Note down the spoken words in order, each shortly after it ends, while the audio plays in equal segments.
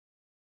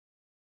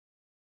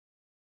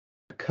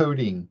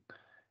coding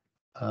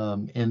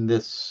in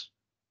this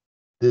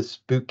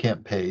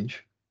bootcamp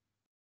page.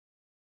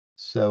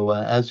 So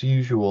as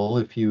usual,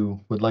 if you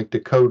would like to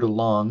code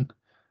along,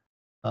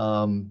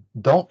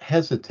 don't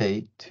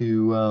hesitate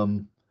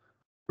to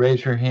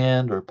raise your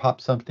hand or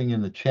pop something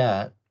in the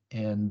chat,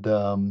 and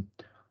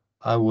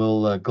I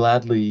will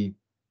gladly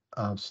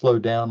slow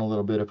down a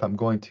little bit if I'm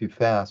going too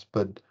fast.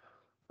 But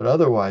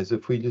otherwise,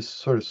 if we just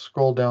sort of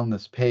scroll down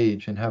this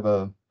page and have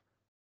a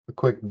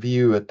quick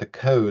view at the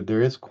code,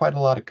 there is quite a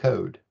lot of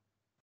code.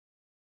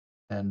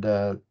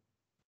 And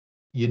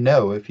you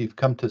know, if you've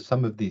come to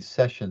some of these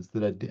sessions,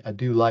 that I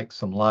do like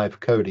some live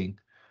coding.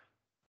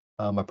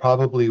 I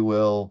probably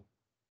will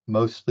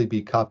mostly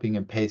be copying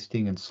and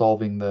pasting and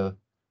solving the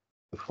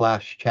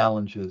Flash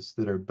challenges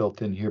that are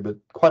built in here, but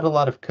quite a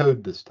lot of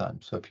code this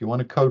time. So if you want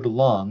to code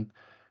along,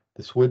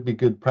 this would be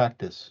good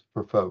practice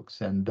for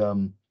folks. And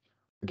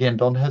again,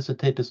 don't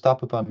hesitate to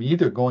stop if I'm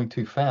either going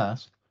too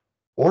fast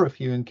or if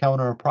you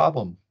encounter a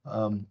problem.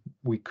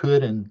 We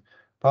could and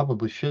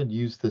probably should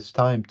use this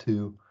time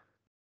to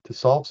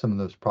solve some of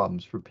those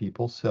problems for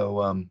people.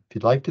 So if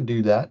you'd like to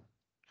do that,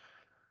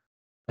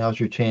 now's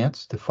your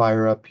chance to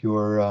fire up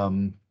your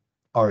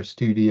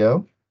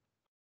RStudio.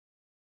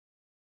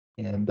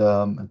 And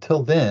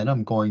until then,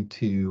 I'm going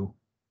to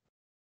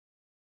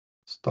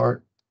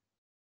start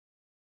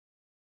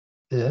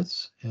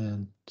this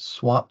and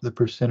swap the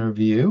presenter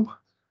view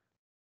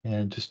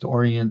and just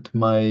orient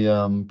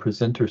my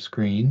presenter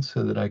screen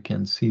so that I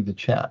can see the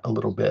chat a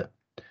little bit.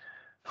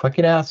 If I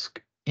could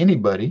ask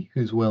anybody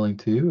who's willing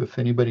to, if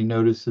anybody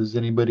notices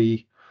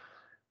anybody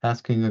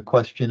asking a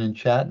question in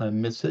chat and I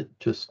miss it,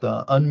 just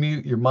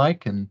unmute your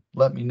mic and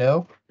let me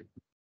know.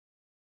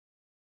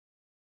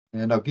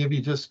 And I'll give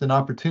you just an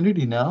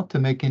opportunity now to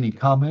make any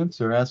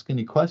comments or ask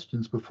any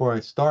questions before I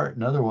start.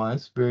 And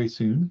otherwise, very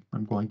soon,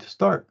 I'm going to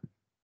start. I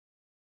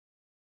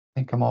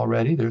think I'm all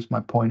ready. There's my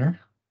pointer.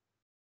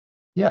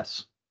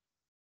 Yes.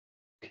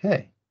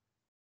 Okay.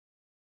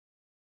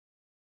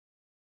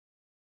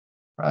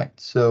 Right.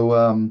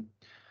 So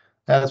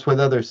as with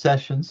other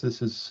sessions,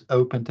 this is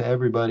open to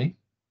everybody.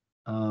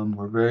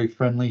 We're very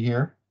friendly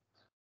here,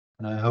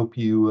 and I hope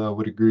you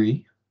would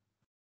agree.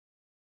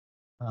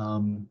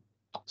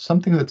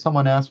 Something that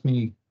someone asked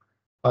me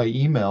by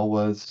email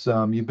was,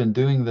 you've been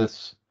doing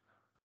this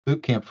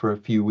boot camp for a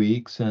few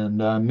weeks and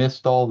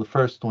missed all the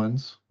first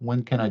ones.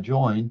 When can I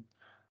join?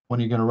 When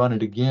are you going to run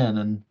it again?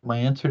 And my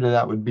answer to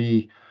that would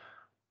be,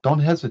 don't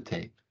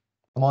hesitate.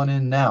 Come on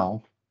in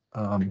now.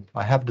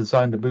 I have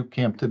designed the boot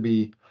camp to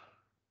be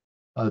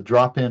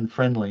drop-in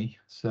friendly,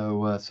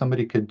 so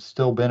somebody could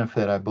still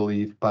benefit, I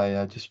believe,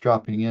 by just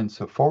dropping in.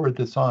 So forward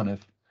this on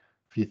if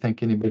you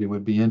think anybody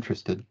would be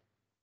interested.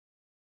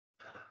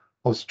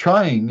 I was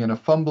trying in a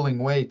fumbling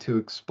way to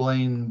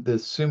explain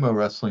this sumo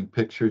wrestling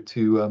picture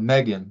to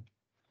Megan.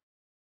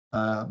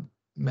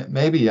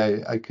 Maybe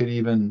I could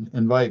even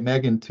invite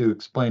Megan to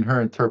explain her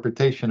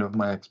interpretation of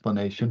my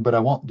explanation, but I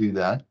won't do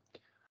that.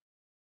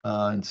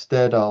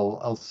 Instead,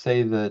 I'll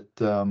say that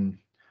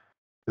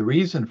the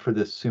reason for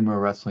this sumo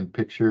wrestling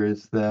picture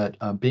is that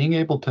being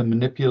able to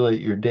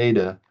manipulate your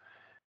data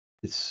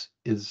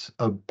is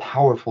a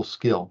powerful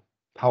skill,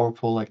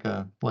 powerful like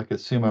a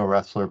sumo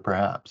wrestler,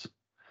 perhaps.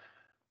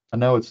 I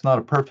know it's not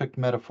a perfect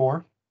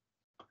metaphor,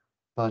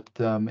 but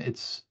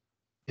it's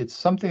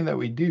something that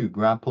we do,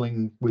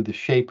 grappling with the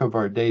shape of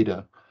our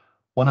data.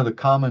 One of the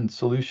common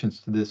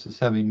solutions to this is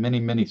having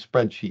many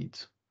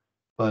spreadsheets,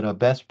 but a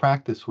best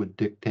practice would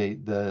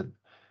dictate that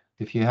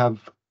if you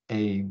have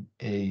a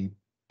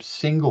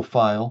single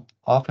file,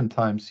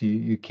 oftentimes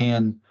you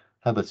can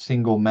have a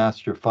single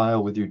master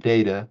file with your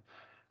data,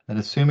 and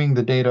assuming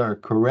the data are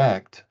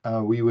correct,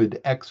 we would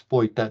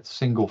exploit that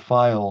single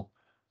file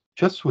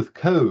just with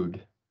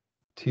code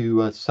to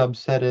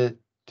subset it,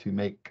 to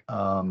make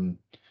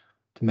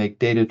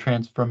data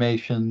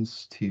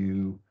transformations,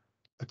 to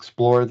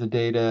explore the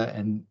data,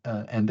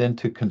 and then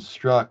to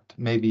construct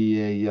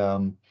maybe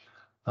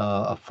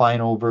a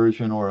final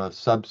version or a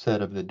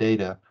subset of the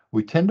data.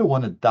 We tend to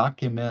want to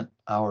document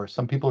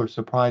some people are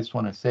surprised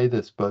when I say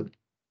this, but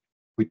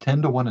we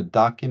tend to want to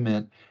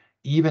document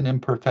even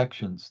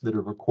imperfections that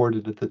are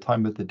recorded at the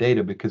time of the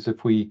data, because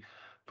if we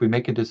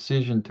make a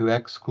decision to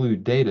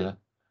exclude data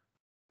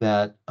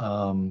that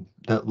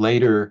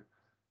later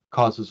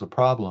causes a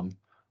problem,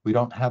 we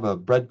don't have a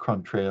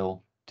breadcrumb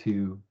trail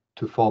to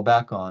fall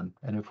back on.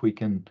 And if we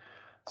can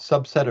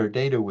subset our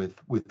data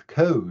with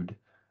code,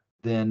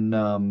 then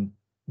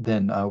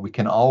we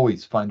can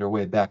always find our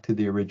way back to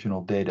the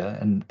original data,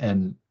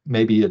 and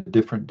maybe a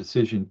different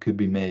decision could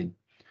be made.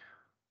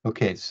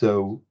 Okay,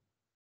 so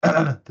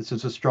this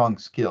is a strong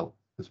skill,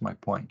 is my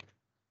point.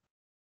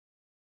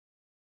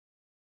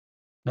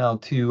 Now,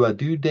 to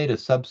do data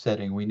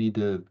subsetting, we need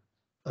to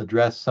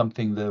address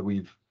something that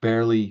we've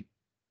barely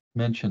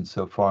mentioned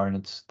so far, and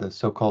it's the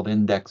so-called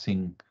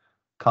indexing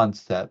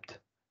concept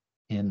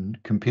in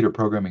computer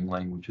programming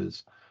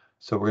languages.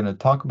 So we're going to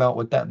talk about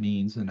what that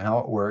means and how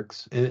it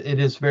works. It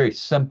is very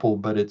simple,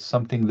 but it's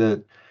something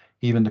that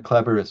even the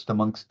cleverest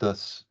amongst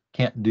us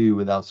can't do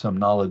without some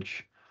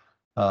knowledge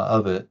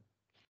of it.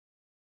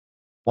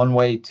 One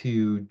way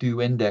to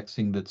do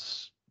indexing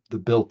that's the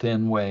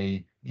built-in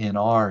way in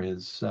R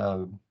is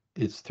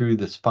through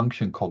this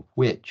function called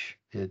which.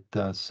 It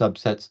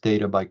subsets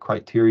data by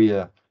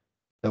criteria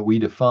that we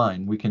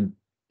define.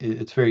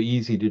 It's very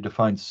easy to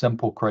define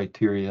simple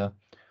criteria,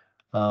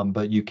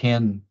 but you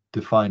can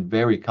define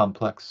very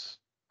complex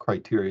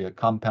criteria,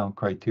 compound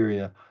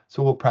criteria.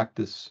 So we'll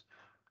practice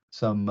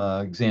some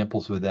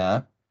examples with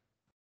that.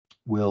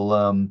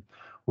 We'll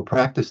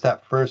practice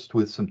that first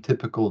with some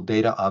typical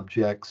data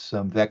objects,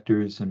 some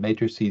vectors and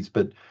matrices,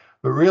 but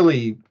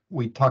really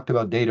we talked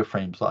about data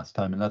frames last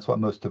time, and that's what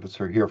most of us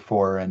are here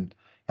for. And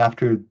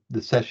after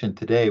the session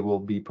today, we'll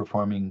be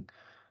performing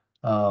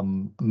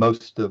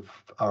most of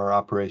our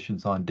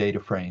operations on data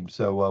frames.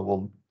 So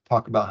we'll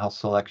talk about how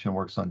selection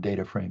works on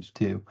data frames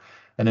too.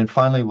 And then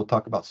finally, we'll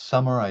talk about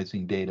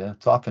summarizing data.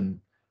 I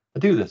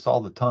do this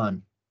all the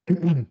time,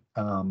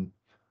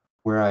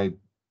 where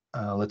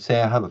let's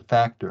say I have a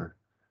factor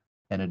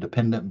and a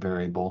dependent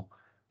variable,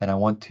 and I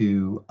want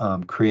to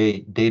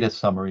create data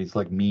summaries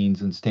like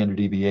means and standard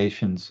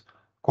deviations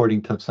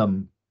according to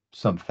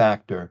some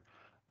factor.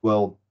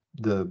 Well,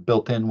 the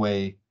built-in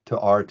way to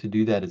R to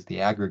do that is the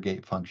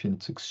aggregate function.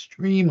 It's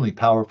extremely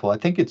powerful. I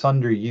think it's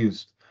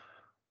underused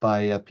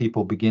by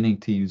people beginning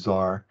to use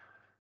R.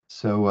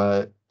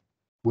 So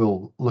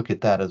we'll look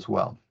at that as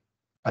well.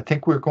 I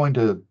think we're going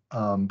to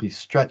be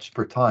stretched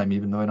for time,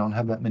 even though I don't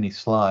have that many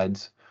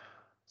slides.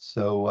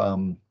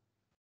 So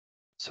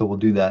we'll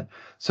do that.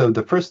 So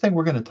the first thing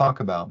we're going to talk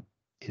about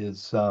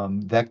is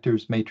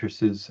vectors,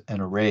 matrices,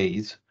 and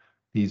arrays.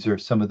 These are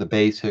some of the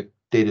basic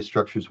data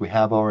structures we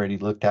have already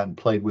looked at and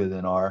played with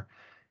in R,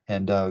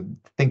 and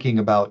thinking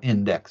about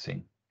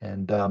indexing.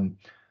 And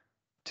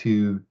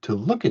to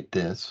look at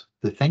this,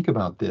 to think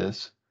about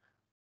this,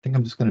 I think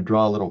I'm just going to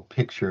draw a little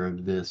picture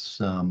of this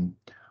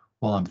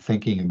while I'm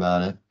thinking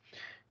about it.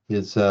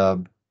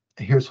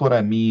 Here's what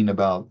I mean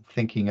about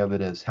thinking of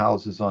it as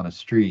houses on a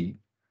street.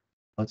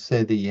 Let's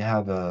say that you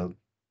have a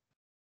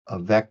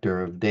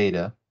vector of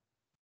data.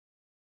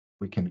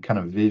 We can kind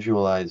of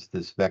visualize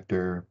this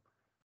vector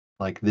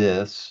like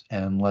this,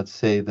 and let's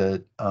say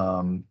that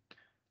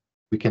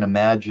we can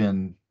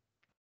imagine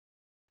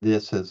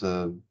this as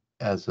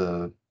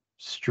a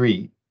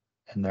street,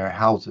 and there are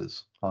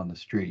houses on the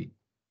street.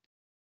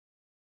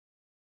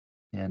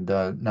 And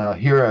now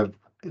here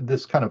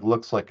this kind of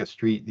looks like a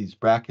street, these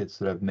brackets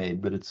that I've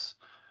made, but it's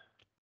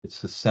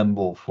a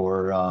symbol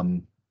for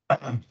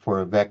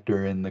for a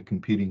vector in the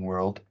computing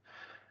world.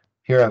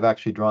 Here I've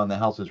actually drawn the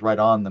houses right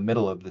on the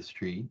middle of the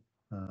street.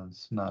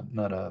 It's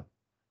not a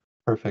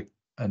perfect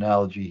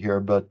analogy here,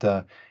 but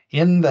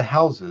in the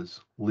houses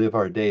live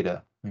our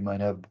data. We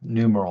might have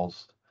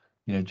numerals,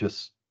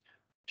 just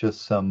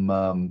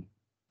some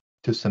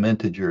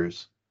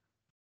integers.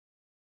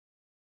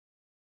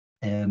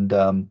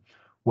 And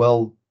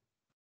well,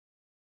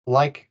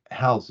 like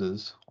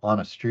houses on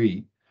a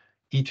street,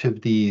 each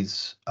of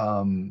these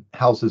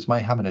houses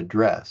might have an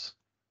address.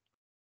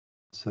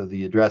 So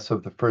the address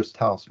of the first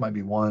house might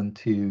be 1,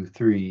 2,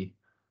 3,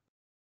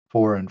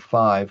 4, and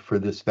 5 for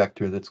this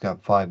vector that's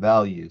got 5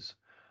 values.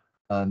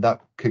 That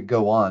could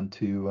go on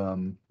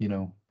to,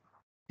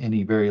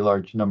 any very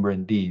large number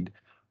indeed.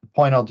 The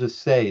point I'll just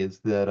say is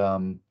that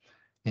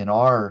in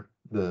R,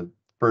 the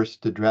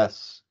first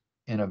address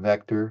in a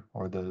vector,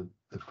 or the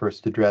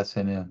first address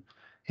in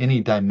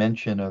any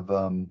dimension of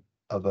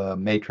a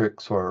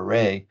matrix or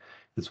array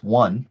is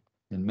 1.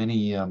 In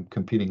many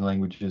computing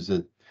languages,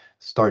 it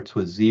starts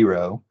with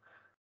 0.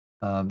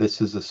 This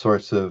is a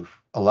source of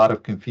a lot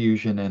of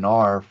confusion in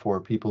R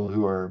for people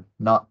who are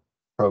not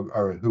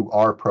or who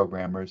are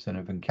programmers and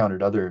have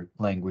encountered other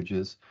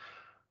languages,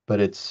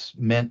 but it's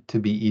meant to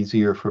be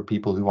easier for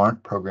people who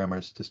aren't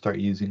programmers to start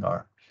using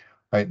R.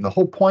 Right? And the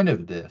whole point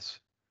of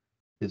this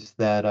is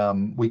that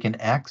we can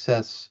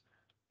access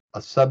a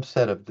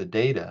subset of the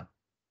data,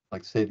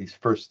 like say these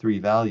first 3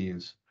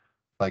 values,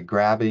 by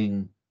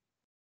grabbing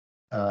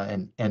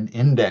and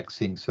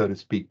indexing, so to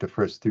speak, the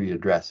first 3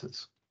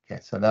 addresses. Okay,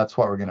 so that's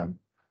what we're going to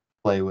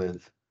play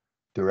with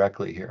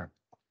directly here.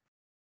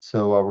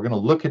 So we're going to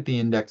look at the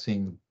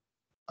indexing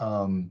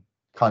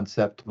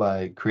concept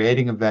by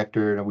creating a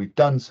vector. And we've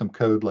done some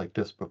code like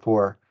this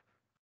before.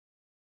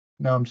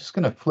 Now I'm just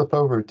going to flip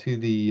over to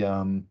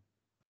the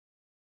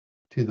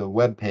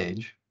web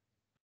page,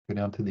 go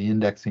down to the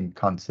indexing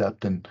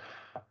concept, and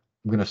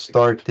I'm going to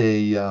start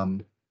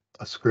a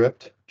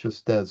script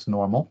just as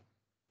normal.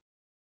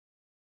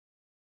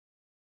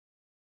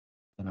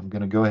 And I'm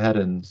going to go ahead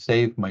and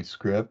save my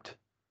script.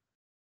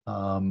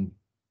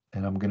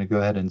 And I'm going to go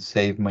ahead and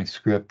save my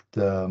script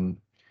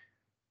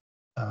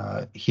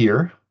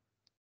here.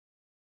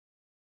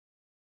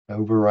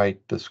 Overwrite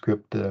the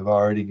script that I've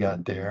already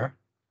got there.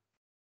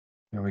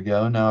 There we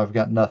go. Now I've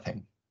got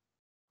nothing.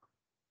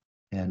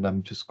 And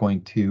I'm just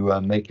going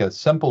to make a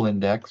simple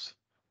index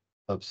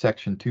of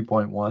section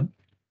 2.1.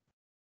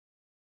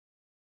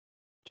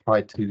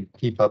 Try to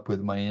keep up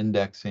with my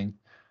indexing.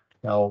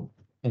 Now,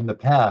 in the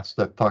past,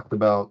 I've talked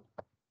about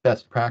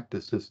best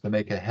practices to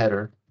make a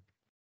header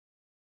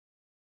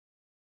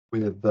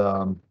with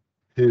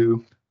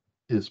who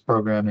is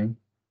programming,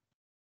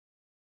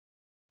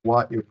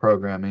 what you're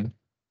programming,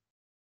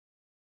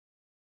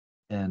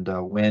 and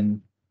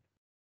when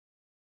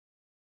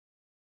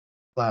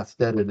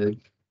last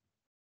edited,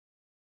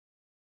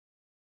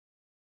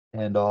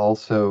 and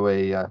also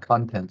a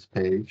contents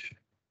page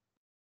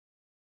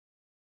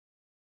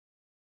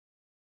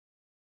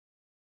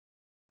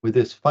with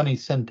this funny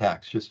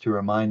syntax, just to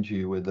remind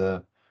you, with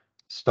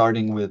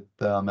starting with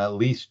at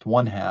least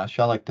one hash.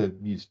 I like to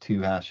use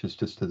 2 hashes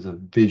just as a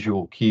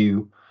visual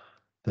cue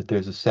that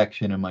there's a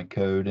section in my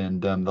code,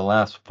 and the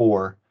last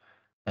 4.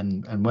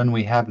 And when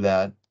we have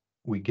that,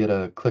 we get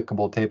a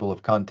clickable table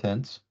of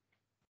contents.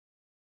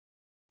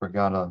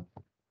 Forgot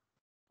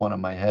one of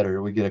my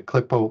header. We get a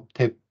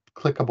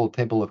clickable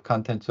table of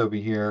contents over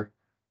here,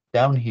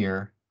 down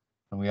here,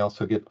 and we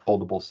also get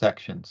foldable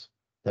sections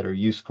that are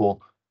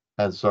useful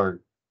as our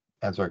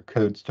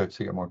code starts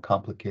to get more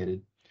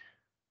complicated.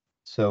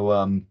 So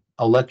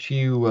I'll let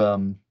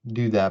you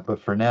do that,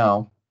 but for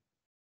now,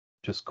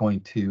 just going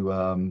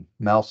to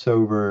mouse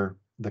over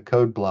the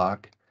code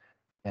block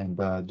and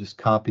just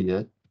copy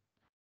it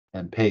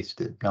and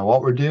paste it. Now,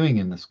 what we're doing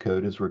in this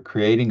code is we're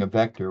creating a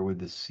vector with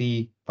the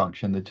C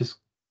function that just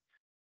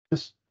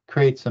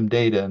creates some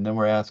data, and then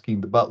we're asking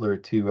the butler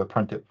to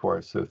print it for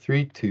us. So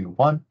 3, 2,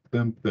 1,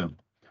 boom, boom.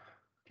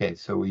 Okay,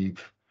 so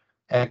we've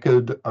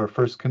echoed our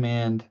first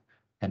command,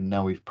 and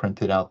now we've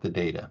printed out the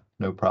data.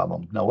 No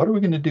problem. Now, what are we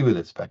going to do with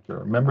this vector?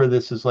 Remember,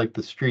 this is like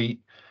the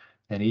street,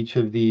 and each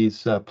of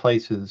these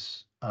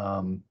places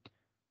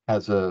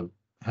has an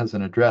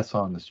address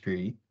on the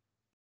street.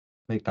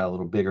 Make that a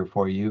little bigger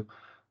for you.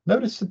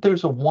 Notice that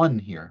there's a 1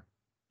 here.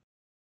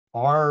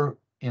 R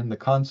in the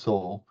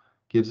console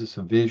gives us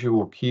a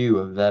visual cue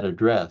of that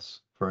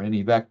address for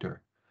any vector.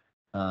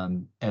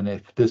 And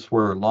if this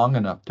were long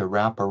enough to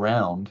wrap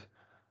around,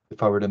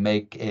 if I were to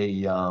make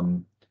the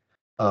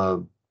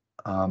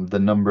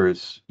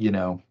numbers, you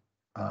know,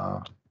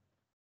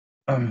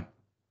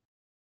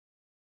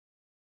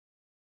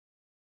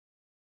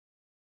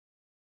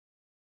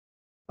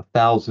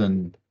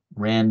 1,000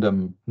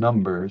 random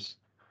numbers,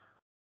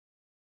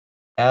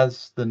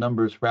 as the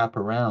numbers wrap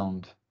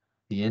around,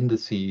 the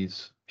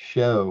indices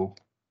show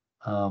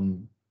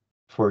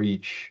for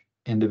each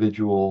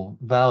individual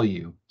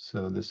value.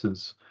 So this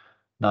is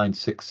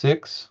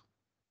 966.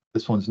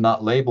 This one's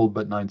not labeled,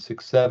 but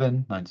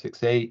 967,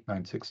 968,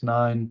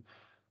 969,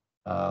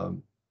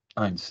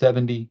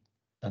 970,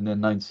 and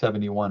then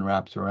 971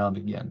 wraps around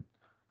again.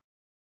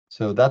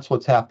 So that's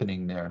what's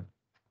happening there.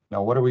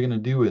 Now, what are we going to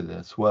do with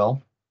this?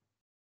 Well,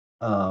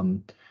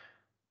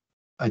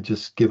 I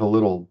just give a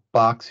little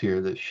box here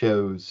that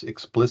shows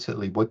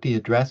explicitly what the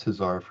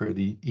addresses are for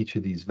each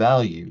of these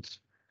values.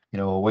 You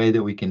know, a way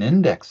that we can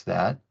index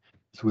that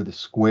is with a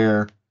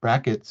square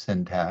bracket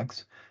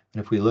syntax.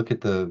 And if we look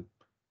at the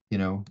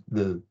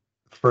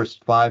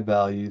first 5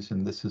 values,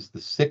 and this is the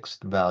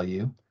 6th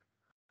value,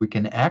 we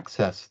can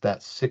access that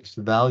 6th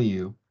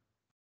value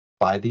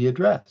by the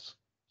address.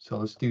 So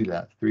let's do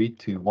that. 3,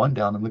 2, 1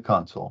 down in the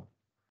console.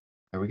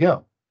 There we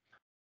go.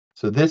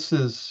 So this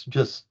is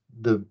just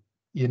the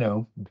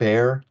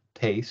bare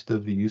taste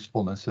of the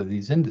usefulness of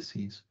these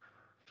indices.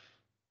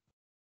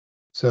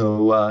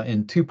 So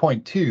in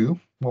 2.2,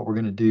 what we're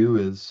going to do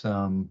is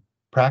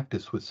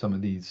practice with some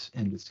of these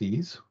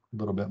indices a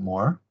little bit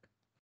more.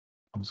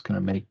 I'm just going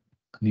to make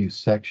a new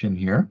section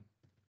here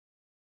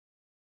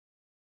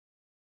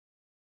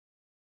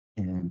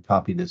and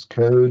copy this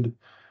code,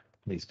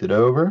 paste it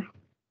over.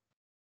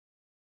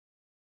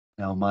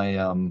 Now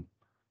I've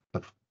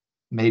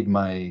made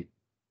my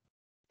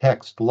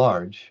text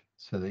large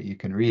so that you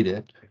can read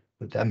it,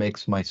 but that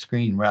makes my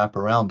screen wrap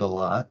around a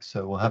lot.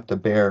 So we'll have to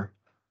bear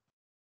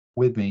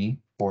with me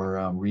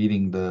for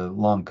reading the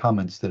long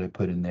comments that I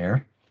put in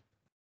there.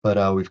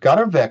 But we've got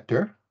our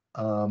vector.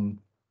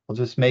 We'll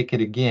just make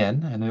it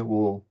again, and it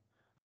will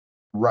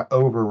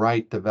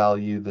overwrite the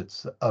value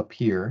that's up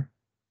here.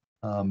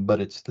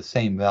 But it's the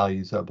same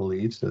values, I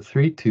believe. So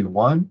 3, 2,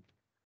 1.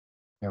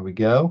 There we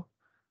go.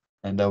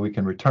 And we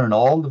can return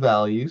all the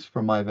values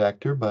from my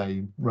vector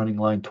by running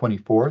line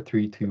 24,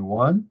 3, 2,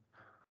 1.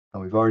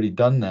 And we've already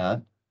done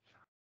that.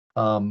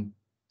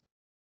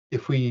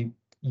 If we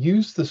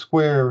use the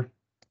square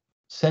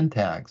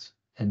syntax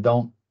and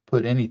don't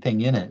put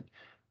anything in it,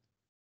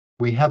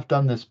 we have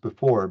done this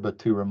before, but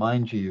to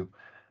remind you,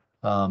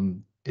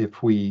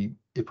 if we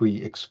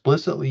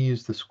explicitly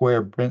use the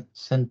square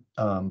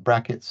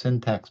bracket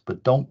syntax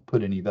but don't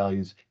put any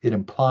values, it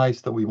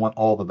implies that we want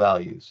all the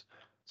values.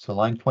 So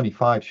line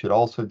 25 should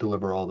also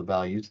deliver all the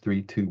values,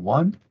 3, 2,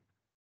 1.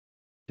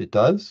 It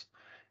does.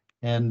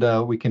 And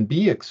we can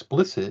be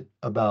explicit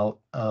about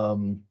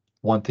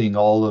wanting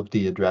all of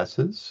the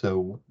addresses.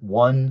 So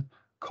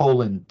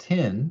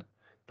 1:10,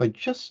 if I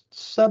just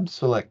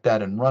subselect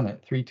that and run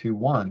it, 3, 2,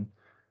 1,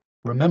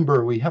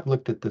 remember, we have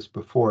looked at this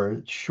before.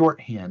 It's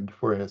shorthand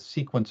for a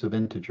sequence of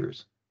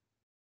integers.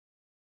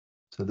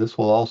 So this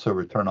will also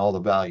return all the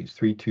values,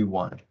 3, 2,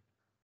 1.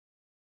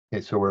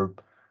 Okay, so we're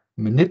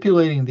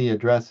manipulating the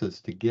addresses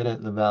to get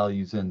at the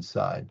values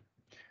inside.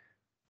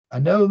 I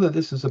know that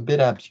this is a bit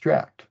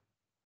abstract,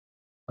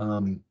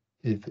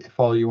 if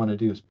all you want to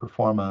do is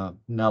perform an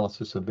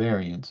analysis of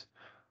variance.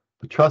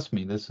 But trust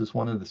me, this is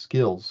one of the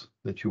skills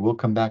that you will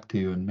come back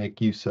to and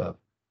make use of.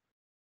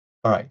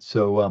 All right,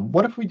 so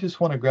what if we just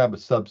want to grab a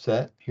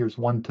subset? Here's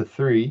 1 to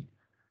 3.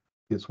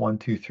 Is 1,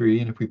 2, 3.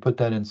 And if we put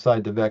that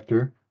inside the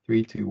vector,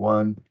 3, 2,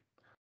 1,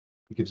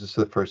 it gives us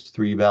the first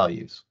 3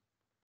 values.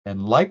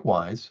 And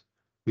likewise,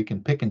 we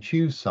can pick and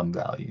choose some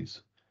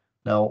values.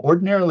 Now,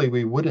 ordinarily,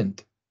 we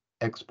wouldn't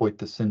exploit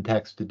the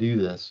syntax to do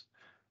this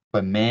by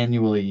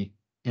manually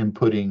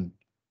inputting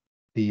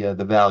the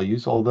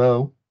values,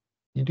 although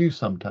you do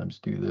sometimes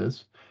do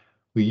this.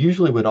 We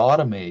usually would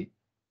automate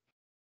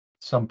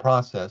some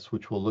process,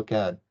 which we'll look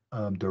at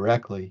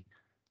directly,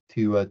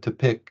 to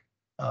pick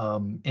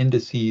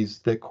indices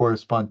that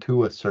correspond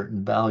to a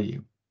certain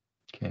value.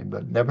 Okay,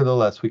 but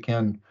nevertheless, we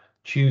can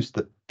choose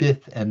the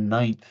 5th and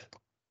 9th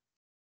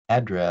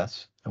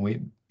address,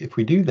 and if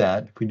we do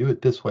that, if we do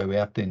it this way, we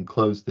have to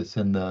enclose this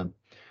in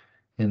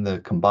the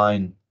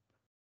combine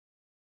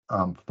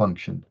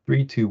function.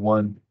 3, 2,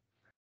 1,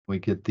 we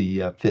get the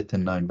 5th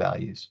and 9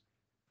 values.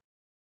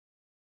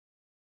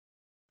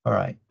 All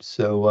right,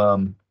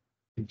 so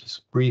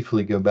just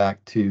briefly go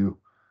back to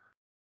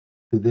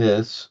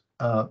this.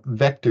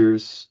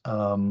 Vectors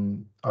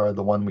are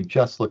the one we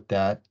just looked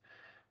at.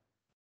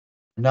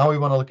 Now we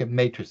want to look at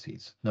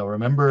matrices. Now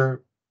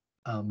remember,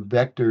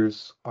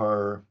 vectors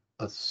are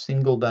a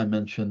single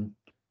dimension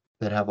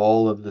that have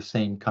all of the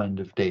same kind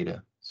of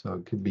data. So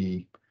it could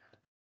be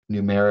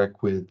numeric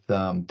with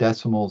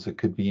decimals, it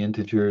could be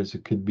integers,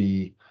 it could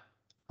be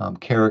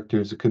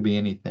characters, it could be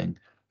anything.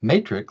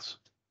 Matrix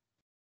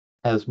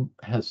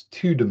has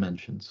 2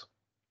 dimensions.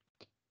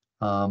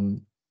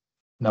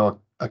 Now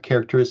a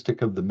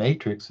characteristic of the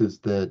matrix is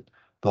that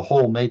the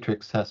whole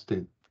matrix has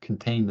to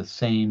contain the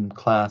same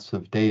class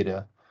of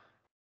data,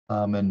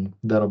 and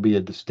that'll be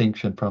a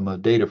distinction from a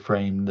data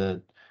frame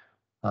that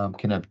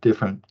can have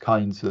different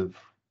kinds of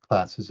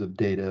classes of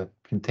data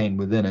contained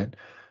within it.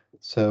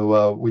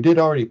 So we did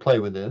already play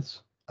with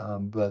this,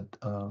 but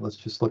let's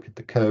just look at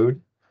the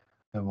code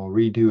and we'll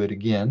redo it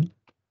again.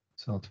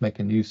 So let's make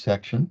a new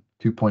section,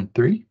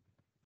 2.3.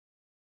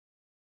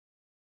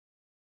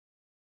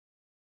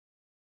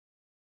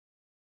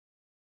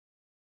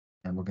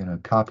 And we're going to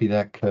copy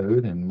that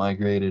code and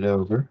migrate it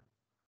over.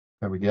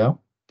 There we go.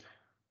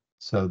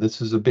 So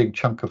this is a big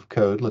chunk of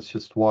code. Let's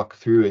just walk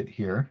through it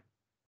here.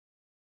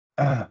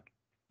 So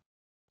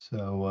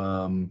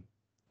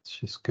let's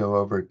just go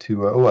over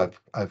to, oh,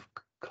 I've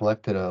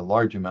collected a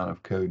large amount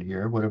of code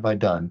here. What have I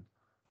done?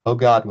 Oh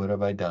God, what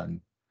have I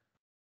done?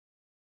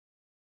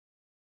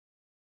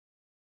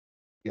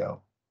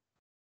 Go.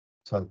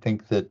 So I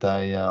think that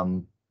I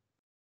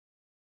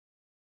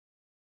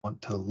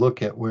want to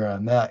look at where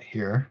I'm at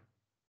here.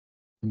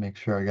 Make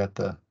sure I got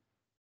the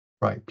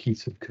right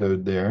piece of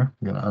code there.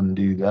 I'm going to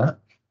undo that.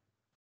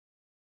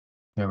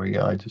 There we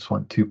go. I just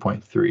want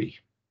 2.3.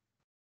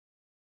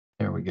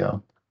 There we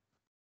go.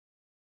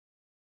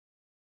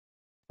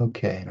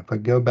 Okay, and if I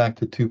go back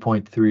to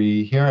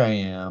 2.3, here I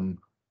am,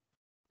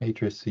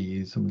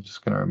 matrices. I'm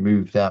just going to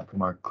remove that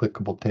from our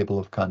clickable table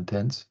of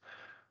contents.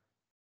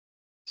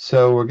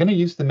 So we're going to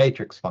use the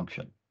matrix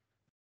function.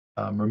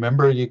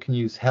 Remember, you can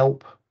use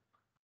help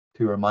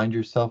to remind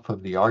yourself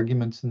of the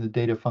arguments in the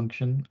data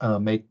function,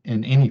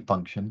 in any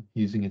function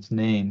using its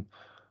name.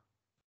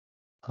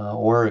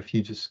 Or if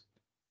you just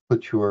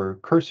put your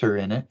cursor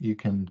in it, you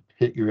can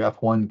hit your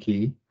F1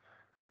 key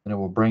and it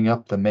will bring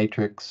up the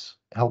matrix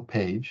help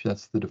page.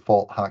 That's the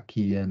default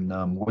hotkey in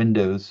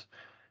Windows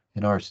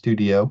in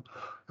RStudio.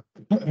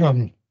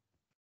 If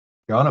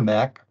you're on a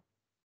Mac,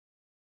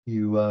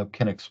 you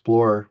can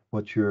explore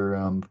what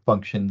your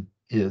function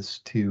is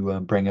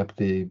to bring up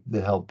the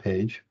help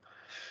page.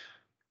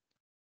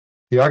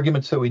 The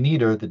arguments that we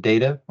need are the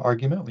data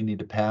argument. We need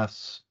to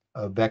pass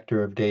a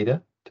vector of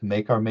data to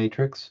make our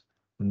matrix,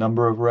 the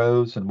number of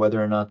rows, and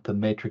whether or not the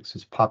matrix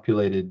is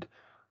populated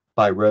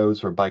by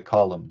rows or by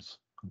columns.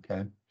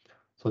 Okay,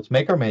 so let's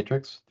make our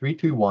matrix 3,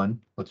 2,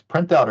 1. Let's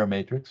print out our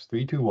matrix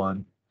 3, 2,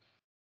 1.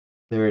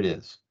 There it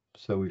is.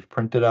 So we've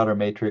printed out our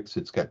matrix.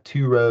 It's got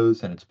 2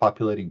 rows and it's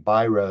populating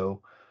by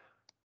row.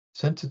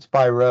 Since it's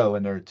by row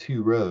and there are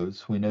 2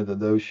 rows, we know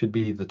that those should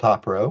be the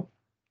top row,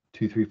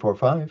 2, 3, 4,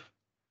 5.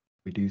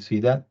 We do see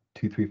that,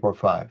 2, 3, 4,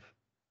 5.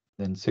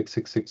 Then 6,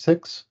 6, 6,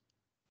 6,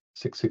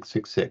 6, 6,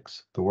 6,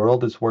 6. The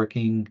world is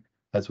working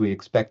as we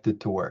expect it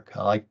to work.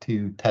 I like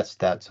to test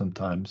that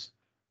sometimes,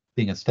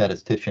 being a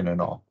statistician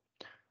and all.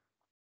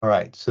 All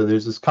right, so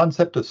there's this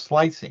concept of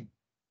slicing.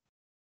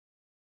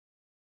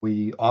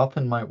 We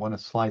often might want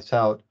to slice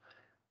out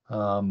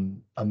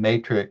a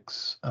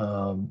matrix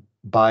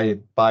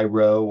by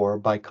row or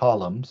by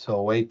column. So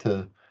a way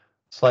to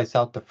slice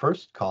out the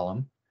first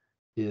column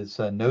is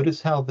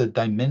notice how the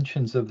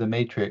dimensions of the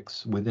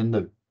matrix within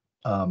the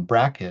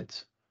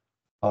brackets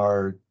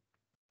are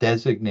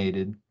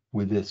designated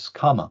with this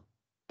comma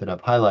that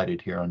I've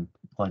highlighted here on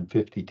line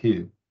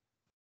 52.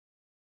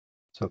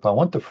 So if I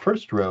want the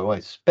first row, I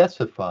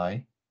specify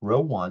row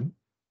 1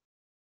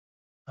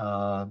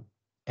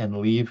 and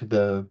leave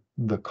the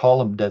the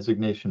column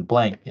designation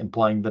blank,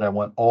 implying that I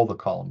want all the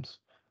columns.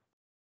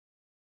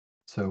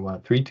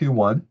 So 3, 2,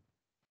 1.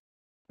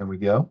 There we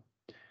go.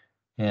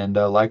 And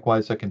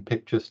likewise, I can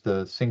pick just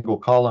a single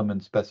column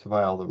and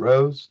specify all the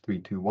rows. 3,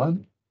 2,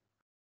 1.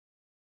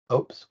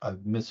 Oops,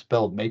 I've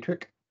misspelled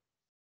matrix.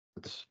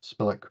 Let's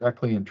spell it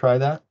correctly and try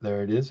that.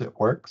 There it is. It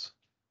works.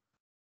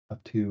 I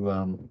have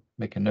to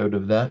make a note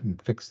of that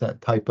and fix that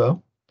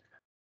typo.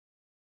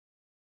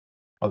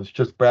 I was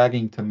just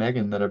bragging to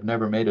Megan that I've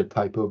never made a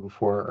typo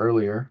before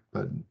earlier,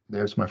 but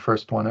there's my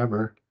first one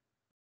ever.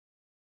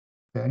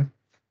 Okay.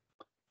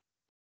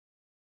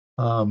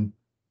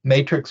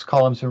 Matrix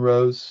columns and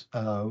rows,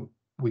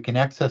 we can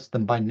access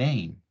them by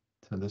name.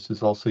 So this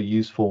is also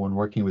useful when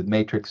working with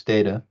matrix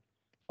data.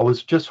 I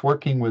was just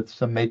working with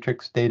some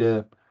matrix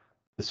data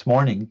this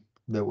morning.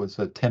 That was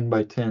a 10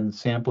 by 10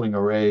 sampling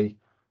array,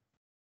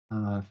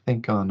 I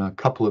think on a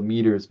couple of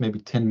meters, maybe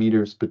 10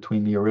 meters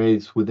between the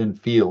arrays within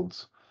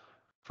fields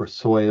for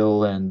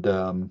soil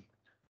and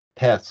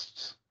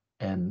pests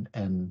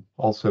and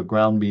also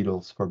ground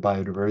beetles for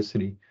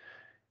biodiversity.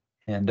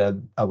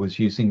 And I was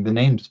using the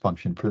names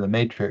function for the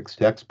matrix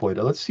to exploit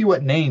it. Let's see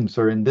what names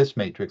are in this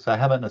matrix. I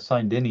haven't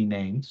assigned any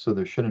names, so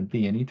there shouldn't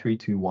be any. 3,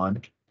 2,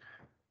 1.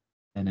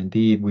 And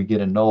indeed, we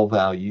get a null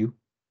value.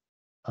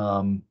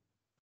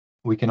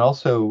 We can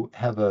also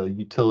have a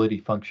utility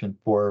function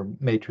for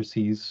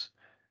matrices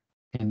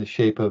in the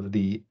shape of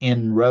the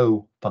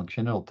in-row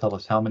function. It'll tell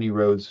us how many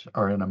rows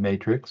are in a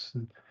matrix.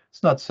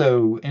 It's not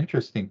so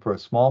interesting for a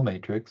small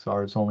matrix.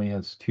 Ours only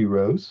has 2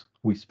 rows.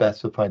 We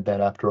specified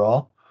that after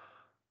all.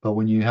 But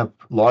when you have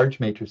large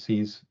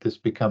matrices, this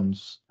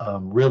becomes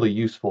really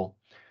useful.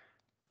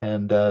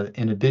 And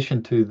in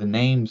addition to the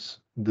names,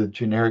 the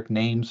generic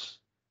names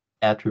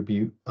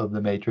attribute of the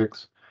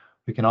matrix,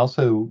 we can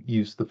also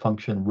use the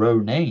function row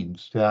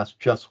names to ask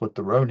just what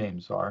the row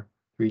names are.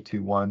 3,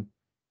 2, 1.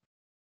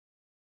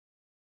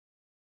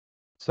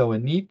 So a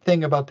neat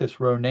thing about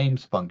this row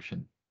names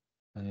function,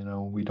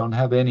 we don't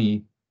have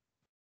any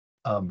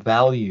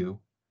value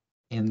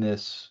in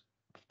this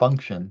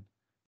function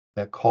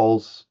that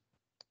calls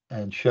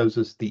and shows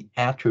us the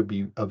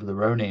attribute of the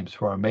row names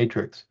for our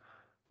matrix.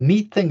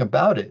 Neat thing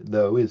about it,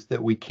 though, is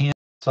that we can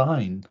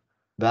assign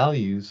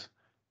values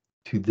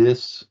to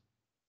this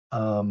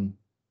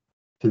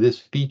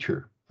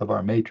feature of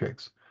our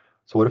matrix.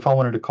 So what if I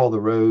wanted to call the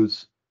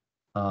rows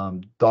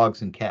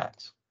dogs and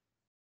cats?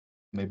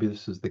 Maybe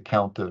this is the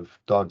count of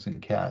dogs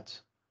and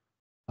cats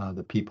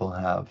that people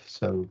have.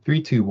 So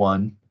 3, 2,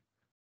 1.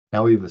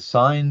 Now we've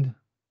assigned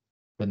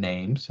the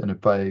names, and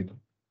if I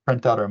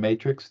print out our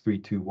matrix 3,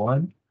 2,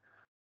 1,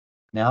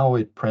 now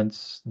it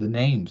prints the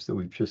names that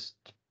we've just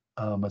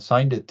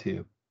assigned it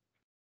to.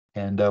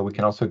 And we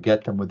can also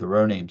get them with the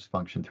row names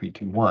function 3,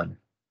 2, 1.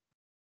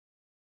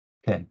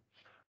 Okay,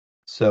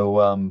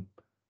 so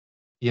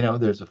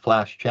there's a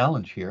flash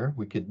challenge here.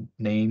 We could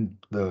name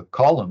the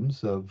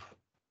columns of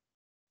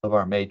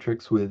our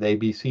matrix with A,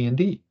 B, C, and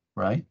D,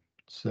 right?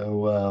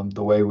 So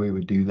the way we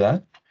would do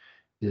that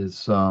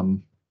is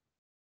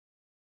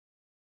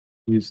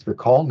use the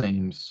call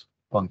names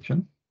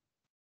function.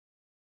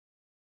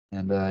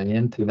 And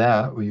into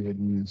that, we would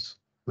use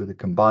with a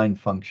combine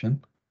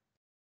function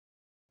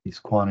these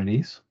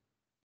quantities.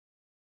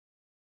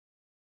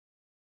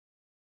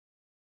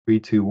 3,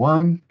 2,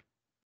 1.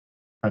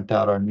 Print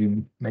out our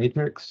new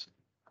matrix.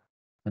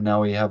 And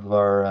now we have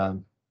our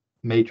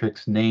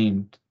matrix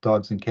named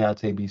dogs and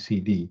cats A, B, C,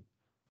 D.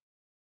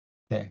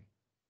 Okay.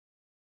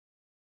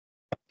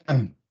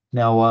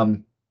 Now,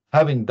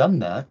 having done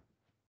that,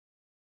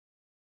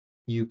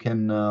 you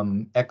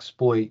can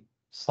exploit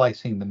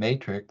slicing the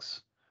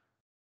matrix,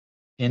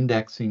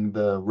 indexing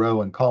the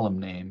row and column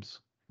names.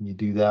 You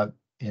do that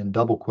in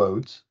double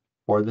quotes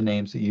for the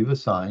names that you've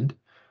assigned.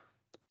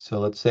 So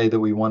let's say that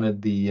we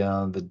wanted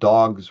the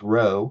dogs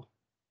row,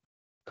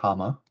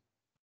 comma,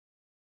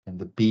 and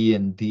the B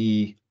and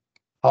D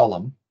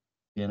column.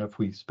 And if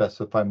we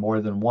specify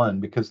more than one,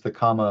 because the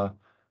comma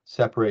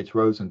separates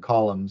rows and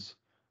columns,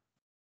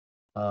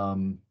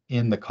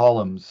 in the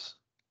columns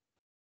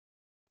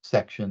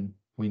section,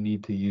 we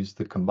need to use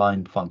the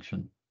combine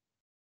function.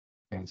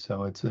 Okay,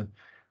 so it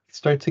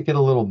starts to get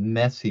a little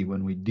messy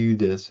when we do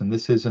this, and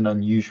this is an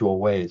unusual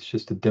way. It's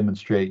just to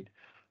demonstrate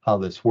how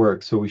this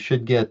works. So we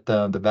should get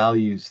the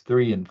values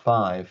 3 and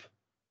 5,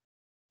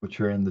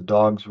 which are in the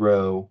dogs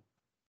row,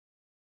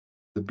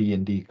 the B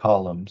and D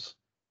columns.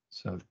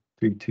 So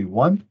 3, 2,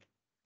 1.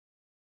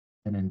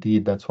 And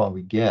indeed, that's what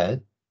we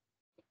get.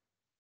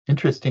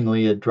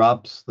 Interestingly, it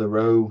drops the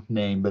row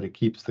name, but it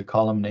keeps the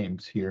column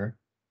names here.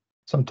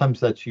 Sometimes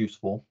that's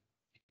useful.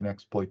 You can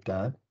exploit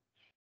that.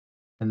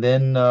 And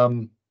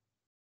then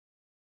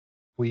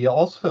we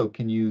also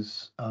can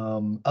use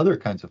other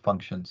kinds of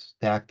functions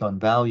to act on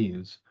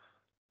values.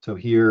 So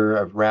here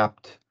I've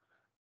wrapped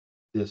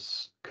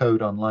this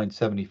code on line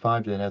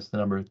 75 that has the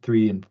number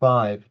 3 and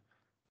 5.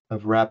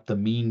 I've wrapped the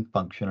mean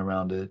function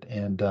around it.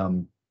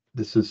 And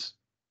this is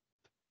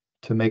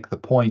to make the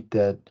point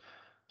that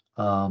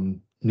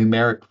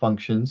numeric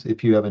functions,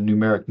 if you have a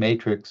numeric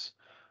matrix,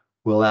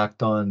 will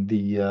act on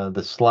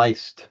the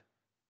sliced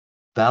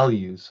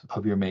values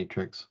of your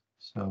matrix.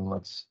 So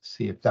let's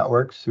see if that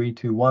works. 3,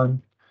 2,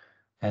 1,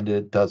 and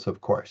it does,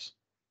 of course.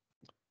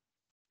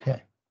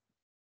 Okay.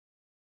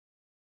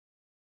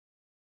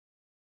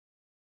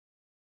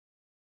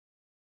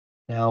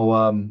 Now,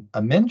 I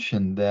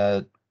mentioned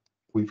that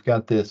we've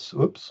got this,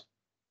 oops,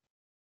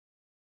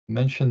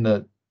 mentioned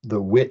that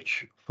the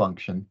which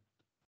function,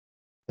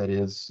 that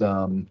is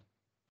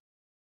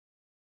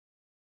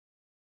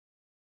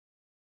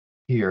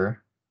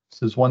here,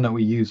 this is one that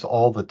we use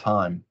all the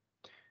time.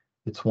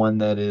 It's one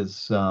that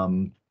is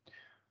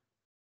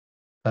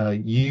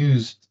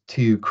used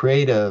to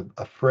create a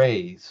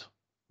phrase.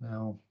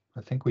 Now,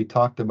 I think we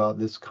talked about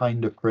this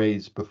kind of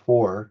phrase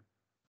before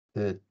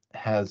that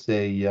has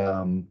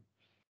a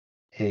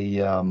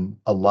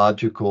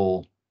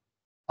logical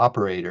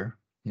operator.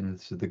 You know,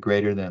 this is the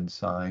greater than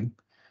sign,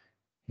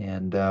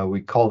 and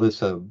we call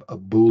this a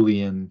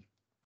Boolean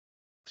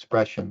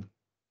expression.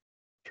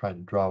 Try to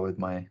draw with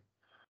my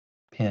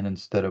pen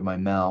instead of my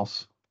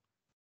mouse.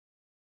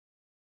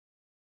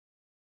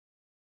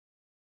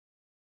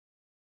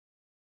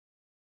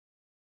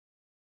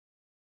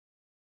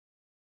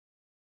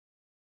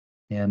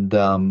 And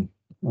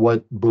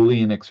what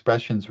Boolean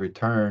expressions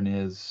return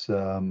is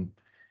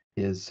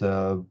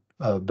a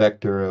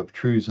vector of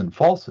trues and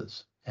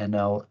falses. And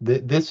now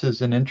this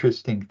is an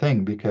interesting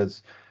thing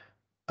because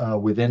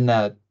within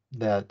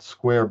that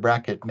square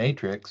bracket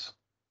matrix,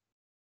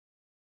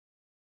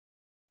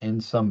 in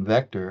some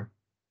vector,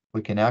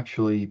 we can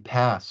actually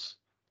pass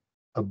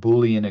a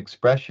Boolean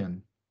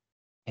expression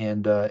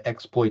and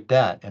exploit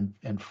that, and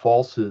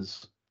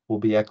falses will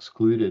be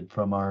excluded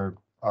from our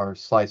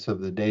slice of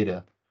the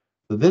data.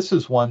 So this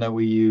is one that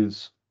we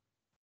use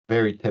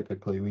very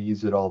typically. We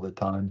use it all the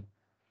time.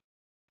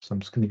 So I'm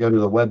just going to go to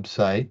the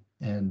website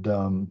and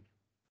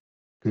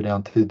go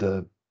down to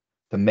the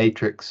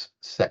matrix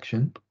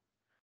section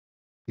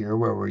here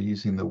where we're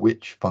using the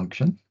which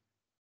function.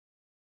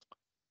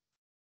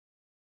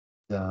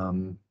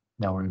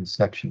 Now we're in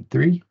section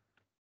 3.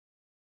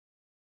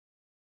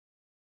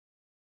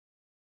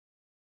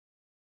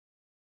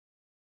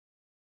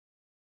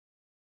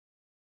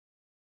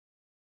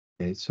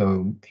 Okay,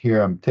 so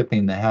here I'm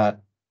tipping the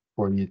hat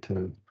for you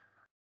to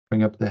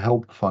bring up the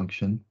help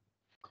function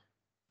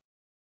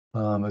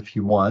if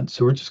you want.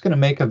 So we're just going to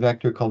make a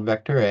vector called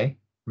vector A.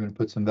 We're going to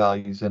put some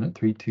values in it,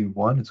 3, 2,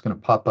 1. It's going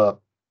to pop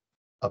up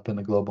in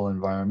the global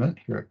environment.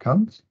 Here it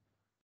comes.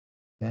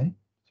 Okay,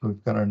 so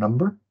we've got our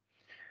number.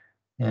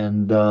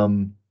 And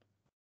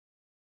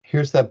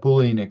here's that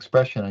Boolean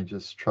expression I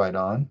just tried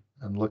on.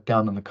 And look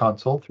down in the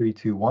console, 3,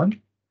 2,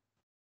 1.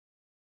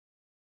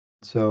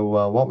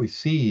 So what we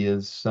see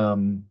is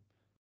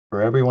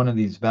for every one of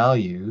these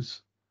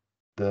values,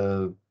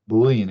 the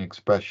Boolean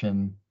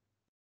expression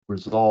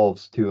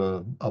resolves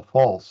to a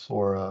false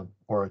or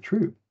a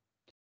true.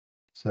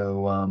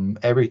 So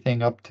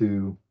everything up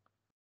to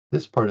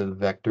this part of the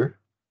vector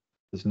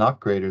is not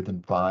greater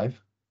than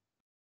 5,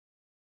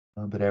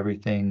 but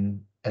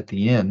everything at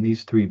the end,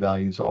 these 3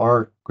 values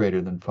are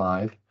greater than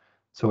 5.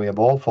 So we have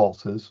all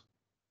falses,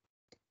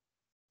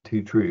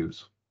 2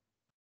 trues.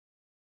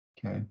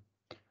 Okay.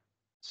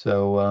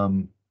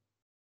 So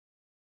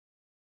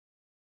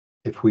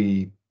if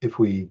we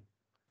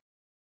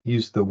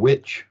use the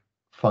which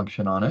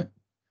function on it,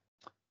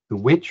 the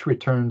which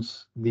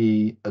returns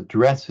the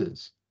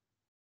addresses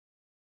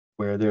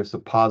where there's a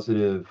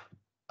positive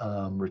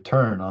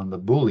return on the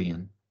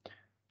Boolean,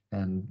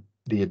 and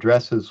the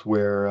addresses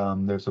where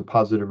there's a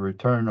positive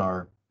return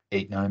are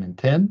 8, 9, and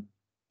 10.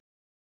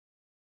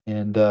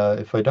 And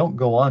if I don't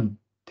go on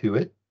to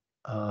it,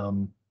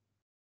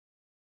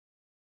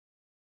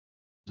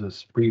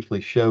 just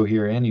briefly show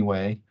here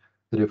anyway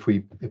that if we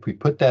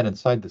put that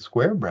inside the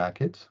square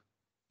brackets,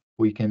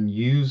 we can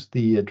use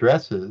the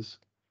addresses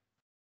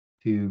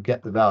to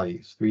get the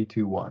values 3,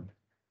 2, 1.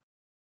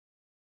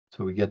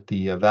 So we get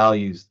the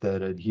values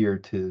that adhere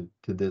to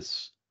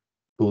this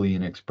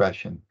Boolean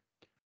expression.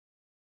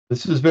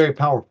 This is very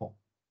powerful.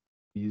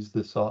 We use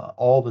this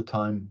all the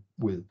time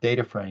with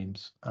data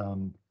frames.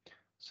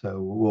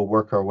 So we'll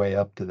work our way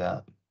up to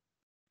that.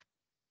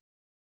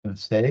 I'm going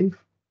to save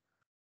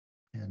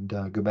and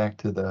go back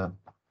to the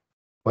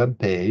web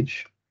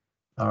page.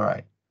 All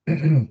right.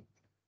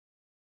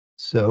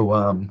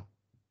 So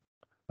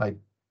I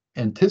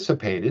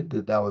anticipated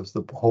that was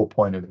the whole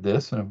point of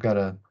this, and I've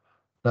got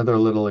another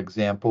little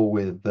example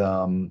with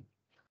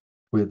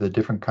a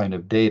different kind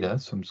of data.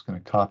 So I'm just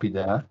going to copy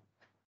that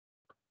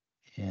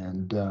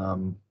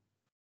and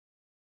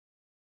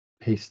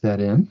paste that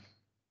in.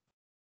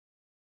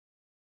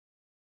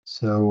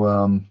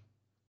 So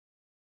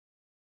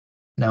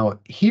now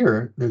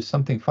here, there's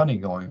something funny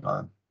going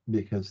on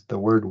because the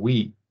word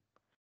wheat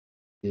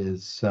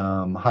is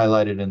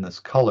highlighted in this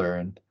color.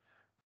 And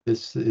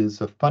this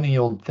is a funny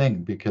old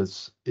thing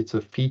because it's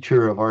a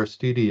feature of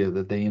RStudio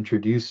that they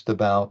introduced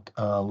about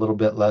a little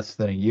bit less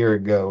than a year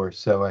ago or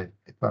so,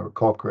 if I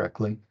recall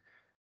correctly,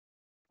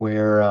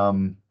 where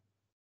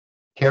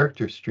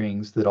character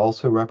strings that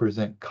also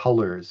represent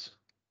colors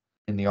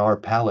in the R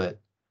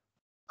palette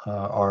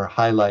are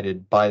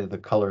highlighted by the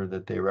color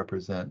that they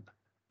represent.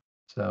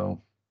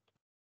 So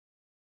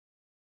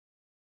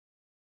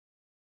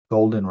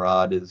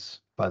goldenrod is,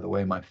 by the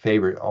way, my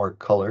favorite art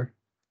color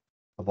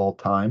of all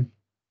time.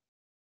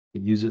 I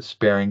use it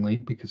sparingly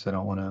because I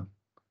don't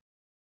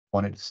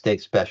want it to stay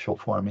special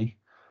for me.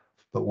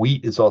 But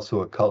wheat is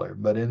also a color.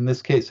 But in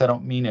this case, I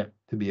don't mean it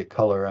to be a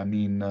color. I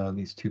mean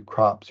these two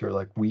crops are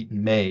like wheat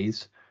and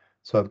maize.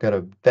 So I've got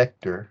a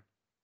vector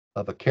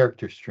of a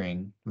character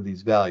string with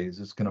these values.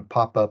 It's going to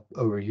pop up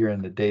over here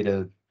in the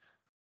data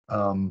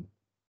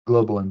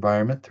global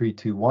environment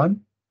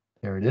 321.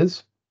 There it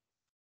is.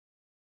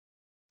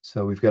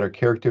 So we've got our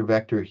character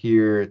vector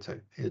here.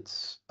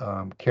 It's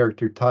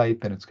character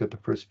type, and it's got the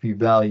first few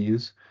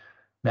values.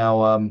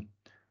 Now,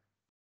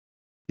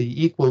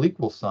 the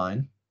equal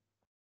sign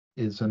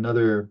is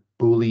another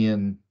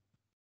Boolean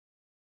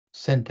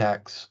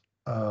syntax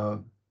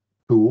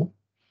tool.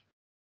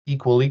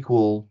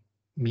 Equal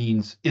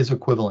means is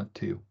equivalent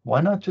to.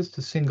 Why not just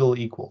a single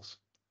equals?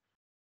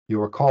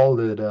 You'll recall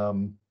that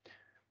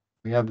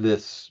we have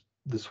this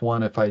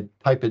one. If I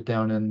type it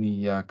down in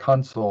the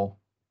console,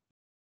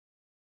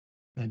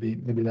 maybe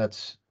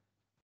it's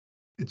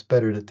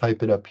better to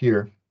type it up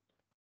here.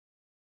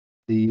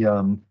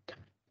 The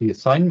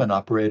assignment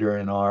operator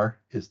in R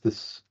is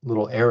this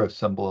little arrow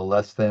symbol, a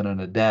less than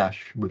and a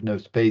dash with no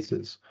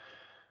spaces.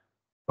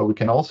 But we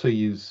can also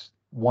use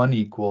one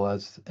equal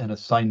as an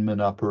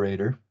assignment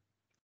operator.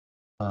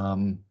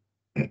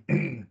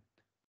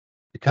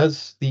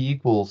 Because the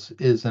equals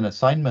is an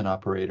assignment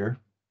operator,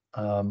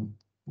 I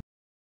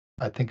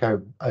think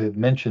I've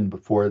mentioned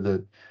before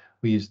that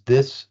we use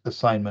this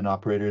assignment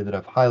operator that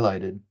I've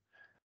highlighted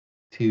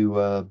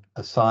to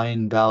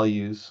assign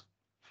values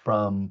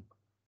from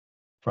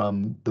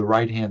the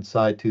right-hand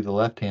side to the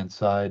left-hand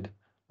side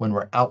when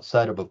we're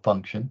outside of a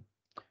function.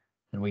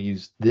 And we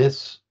use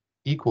this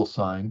equal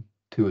sign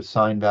to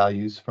assign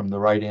values from the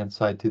right-hand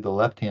side to the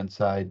left-hand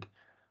side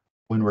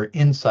when we're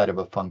inside of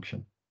a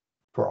function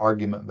for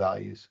argument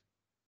values.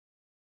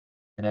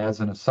 And as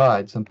an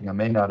aside, something I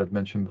may not have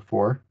mentioned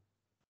before,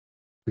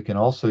 we can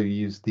also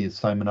use the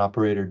assignment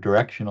operator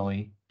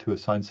directionally to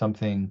assign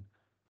something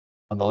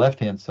on the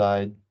left-hand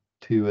side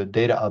to a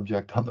data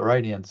object on the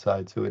right-hand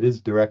side, so it is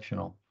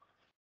directional.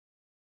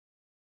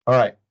 All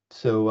right,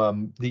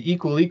 so the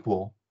equal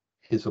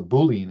is a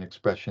Boolean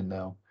expression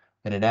though,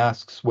 and it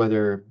asks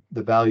whether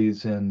the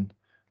values in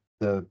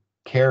the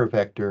char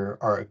vector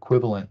are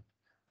equivalent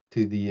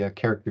to the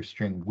character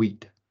string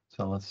wheat.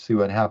 So let's see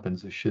what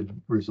happens. It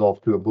should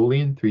resolve to a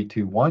Boolean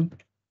 321.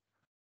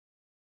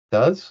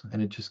 Does,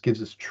 and it just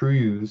gives us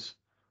trues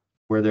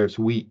where there's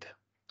wheat.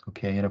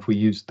 Okay, and if we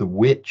use the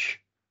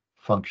which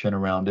function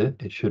around it,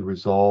 it should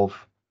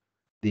resolve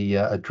the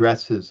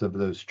addresses of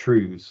those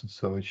trues.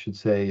 So it should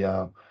say,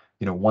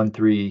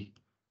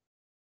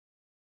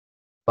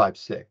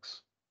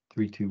 1356,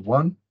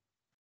 321,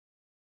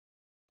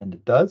 and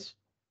it does.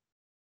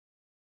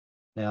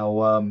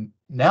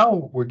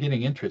 Now we're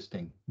getting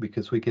interesting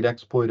because we could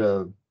exploit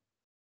a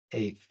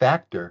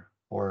factor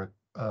or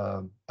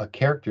a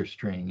character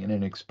string in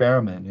an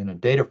experiment in a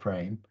data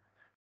frame.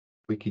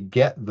 We could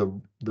get the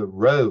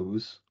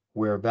rows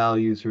where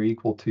values are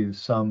equal to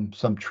some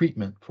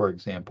treatment, for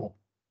example.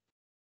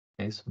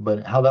 Okay, so,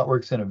 but how that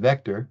works in a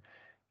vector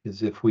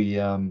is if we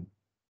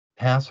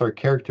pass our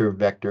character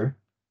vector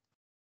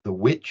the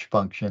which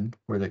function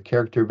where the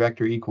character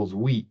vector equals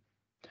wheat,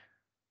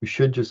 we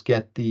should just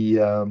get the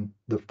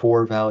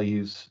 4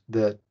 values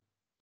that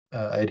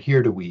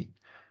adhere to wheat.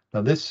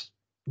 Now this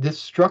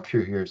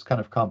structure here is kind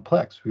of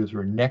complex because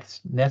we're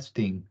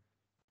nesting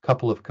a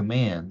couple of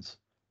commands,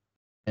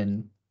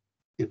 and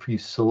if you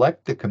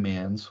select the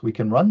commands, we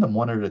can run them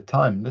one at a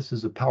time. This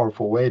is a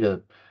powerful way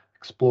to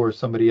explore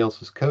somebody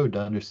else's code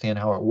to understand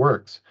how it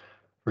works.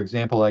 For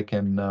example, I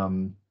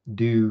can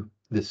do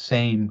the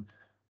same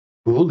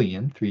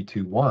Boolean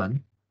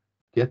 321,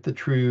 get the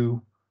true,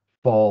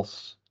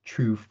 false,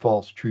 true,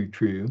 false, true,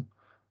 true.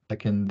 I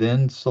can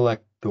then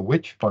select the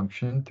which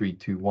function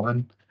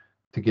 321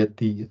 to get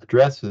the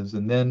addresses,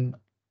 and then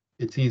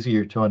it's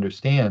easier to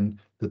understand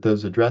that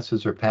those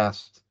addresses are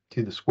passed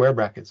to the square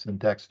bracket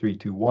syntax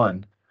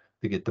 321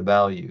 to get the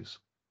values.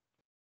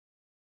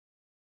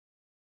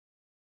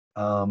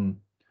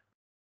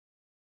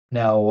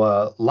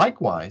 Now,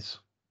 likewise,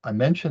 I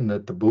mentioned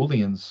that the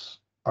Booleans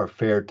are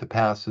fair to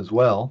pass as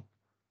well.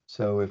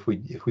 So if we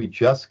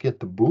just get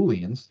the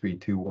Booleans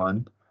 321,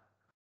 and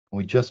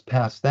we just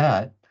pass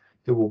that,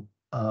 it will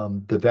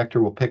the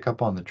vector will pick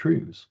up on the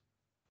trues,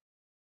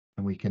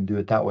 and we can do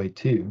it that way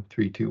too,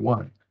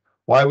 321.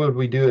 Why would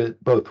we do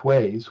it both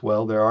ways?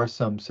 Well, there are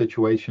some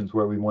situations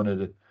where we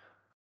wanted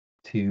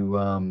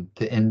to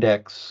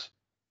index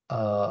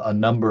a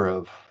number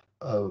of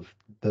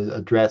the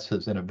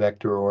addresses in a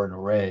vector or an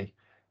array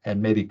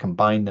and maybe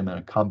combine them in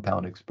a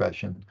compound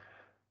expression.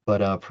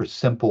 But for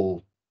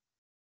simple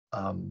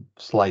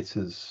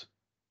slices,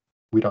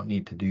 we don't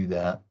need to do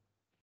that.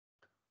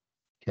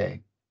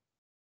 Okay.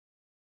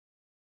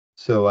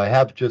 So I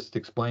have just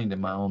explained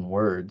in my own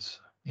words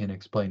in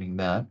explaining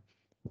that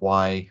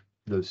why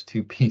those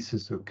two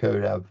pieces of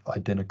code have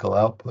identical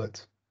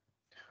outputs.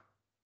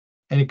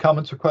 Any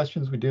comments or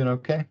questions? We doing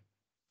okay?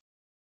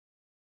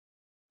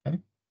 Okay.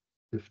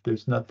 If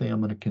there's nothing,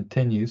 I'm going to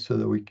continue so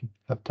that we can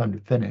have time to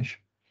finish.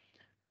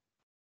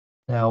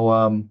 Now,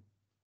 I'm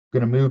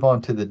going to move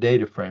on to the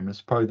data frame.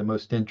 It's probably the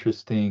most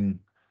interesting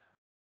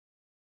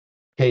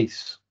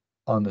case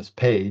on this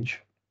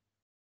page.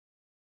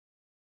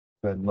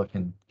 Go ahead and look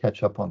and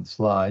catch up on the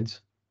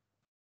slides.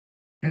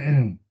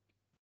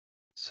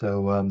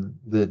 So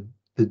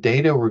the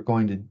data we're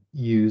going to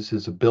use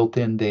is a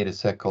built-in data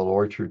set called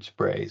orchard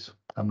sprays.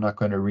 I'm not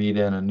going to read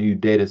in a new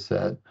data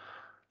set.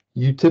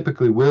 You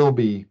typically will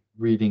be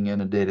reading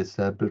in a data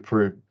set, but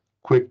for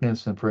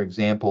quickness and for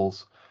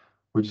examples,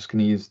 we're just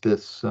going to use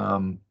this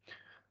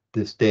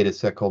this data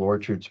set called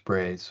orchard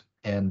sprays.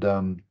 And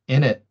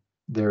in it,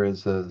 there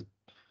is a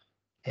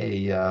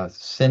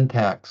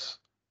syntax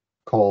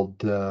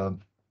called, a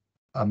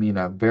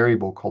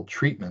variable called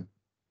treatment.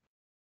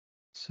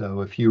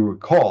 So if you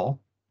recall,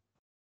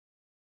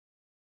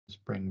 let's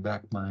bring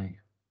back my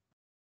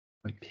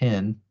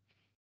pin.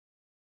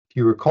 If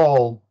you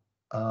recall,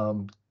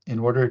 in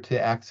order to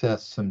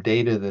access some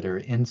data that are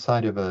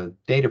inside of a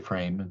data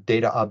frame, a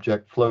data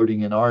object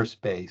floating in our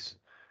space,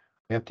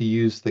 we have to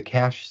use the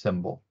cache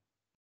symbol.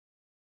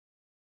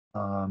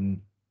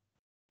 And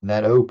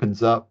that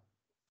opens up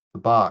the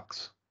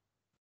box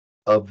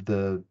of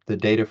the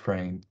data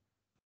frame,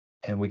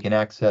 and we can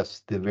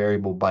access the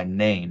variable by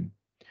name.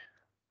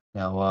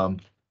 Now,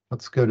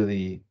 let's go to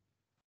the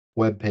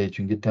web page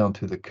and get down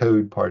to the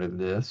code part of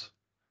this,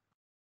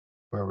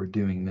 where we're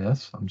doing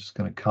this. I'm just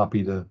going to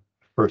copy the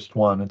first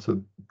one. It's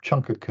a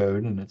chunk of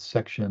code, and it's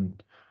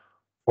section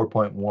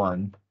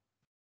 4.1.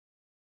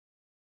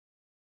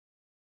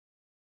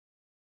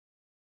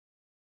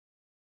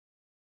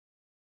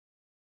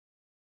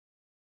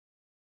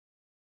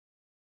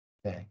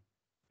 Okay.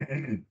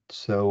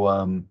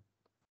 So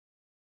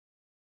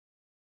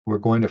we're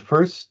going to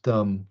first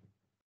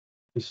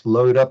just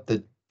load up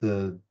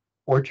the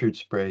orchard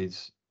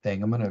sprays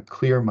thing. I'm going to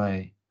clear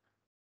my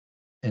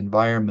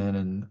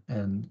environment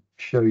and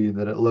show you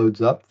that it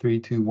loads up 3,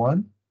 2,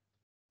 1.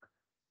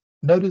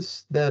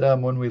 Notice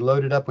that when we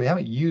load it up, we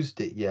haven't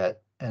used it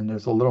yet, and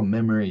there's a little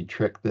memory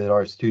trick that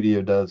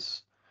RStudio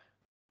does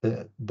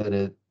that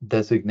it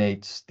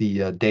designates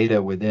the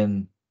data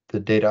within the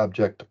data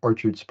object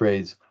orchard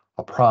sprays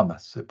a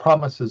promise. It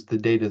promises the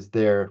data is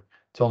there.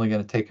 It's only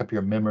going to take up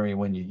your memory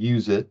when you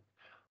use it.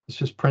 Let's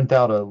just print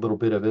out a little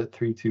bit of it.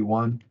 3, 2,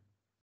 1.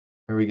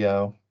 Here we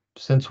go.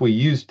 Since we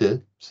used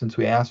it, since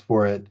we asked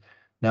for it,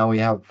 now we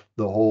have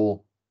the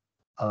whole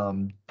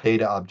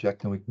data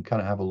object, and we can kind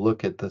of have a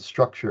look at the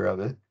structure of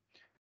it.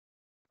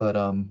 But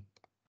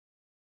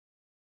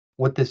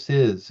what this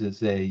is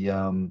if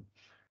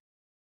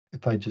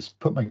I just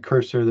put my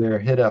cursor there,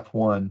 hit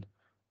F1,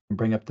 and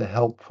bring up the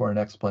help for an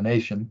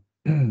explanation,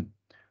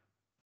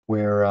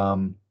 where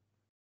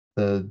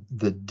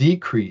the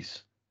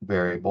decrease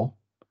variable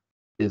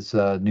is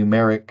a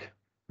numeric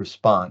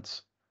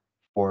response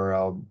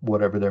for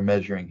whatever they're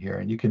measuring here,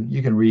 and you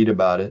can read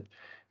about it.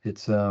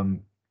 It's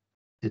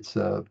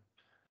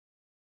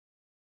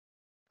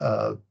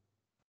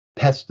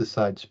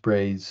pesticide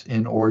sprays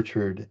in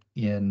orchard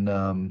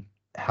in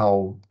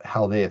how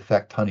they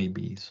affect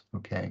honeybees.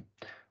 Okay,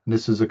 and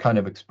this is a kind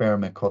of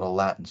experiment called a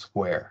Latin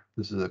square.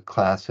 This is a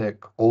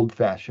classic,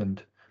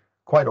 old-fashioned,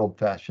 quite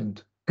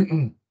old-fashioned,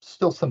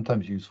 still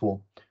sometimes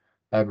useful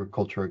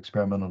agriculture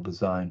experimental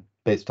design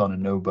based on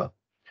ANOVA.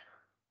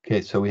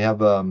 Okay, so we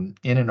have in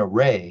an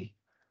array,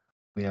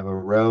 we have a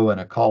row and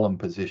a column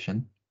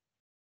position.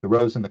 The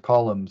rows and the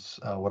columns,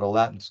 what a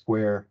Latin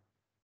square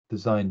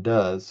design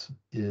does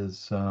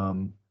is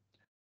you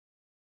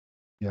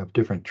have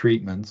different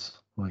treatments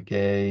like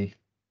A,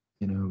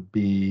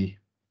 B,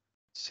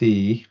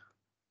 C,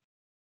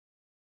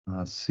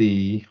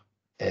 C,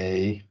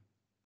 A,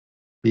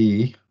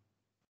 B,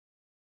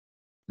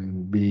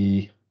 and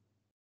B,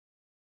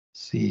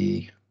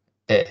 C,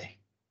 A.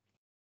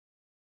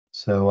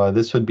 So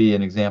this would be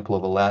an example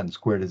of a Latin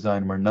square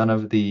design where none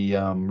of the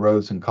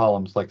rows and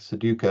columns like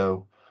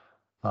Sudoku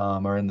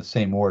are in the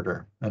same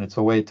order. And it's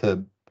a way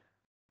to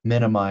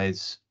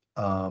minimize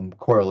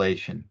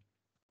correlation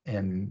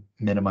and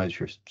minimize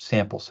your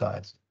sample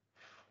size.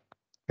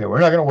 Okay, we're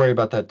not going to worry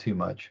about that too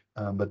much,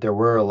 but there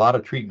were a lot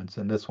of treatments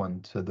in this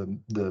one, so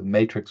the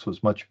matrix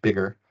was much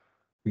bigger.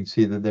 You can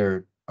see that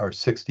there are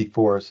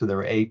 64, so there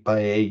were 8 by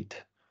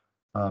 8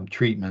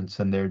 treatments,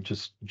 and they're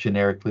just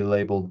generically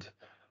labeled,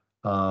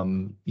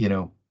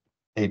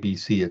 A, B,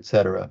 C,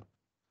 etc.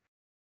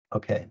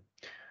 Okay,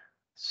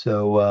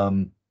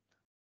 so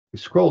we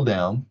scroll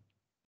down,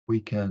 we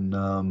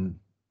can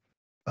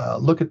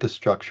look at the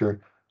structure.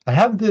 I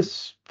have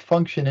this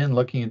function in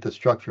looking at the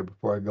structure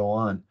before I go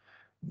on.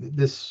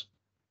 This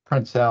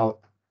prints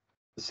out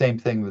the same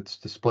thing that's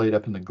displayed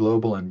up in the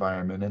global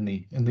environment.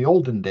 In the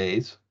olden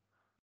days,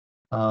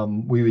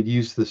 we would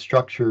use the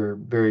structure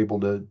variable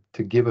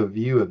to give a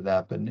view of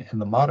that, but in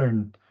the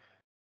modern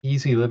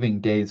easy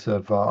living days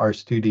of our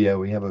studio,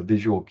 we have a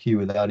visual cue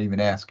without even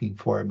asking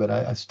for it, but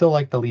I still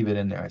like to leave it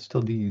in there. I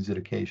still do use it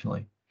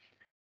occasionally.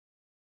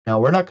 Now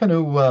we're not going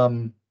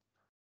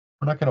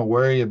to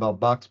worry about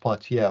box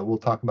plots yet. We'll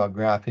talk about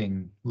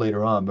graphing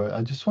later on, but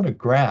I just want to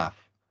graph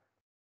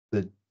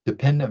the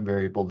dependent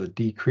variable, the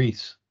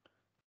decrease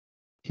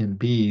in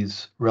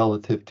bees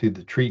relative to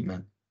the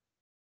treatment.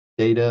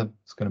 Data,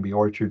 it's going to be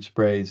orchard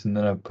sprays, and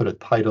then I put a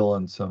title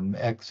and some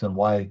X and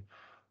Y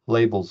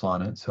labels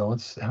on it. So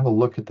let's have a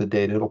look at the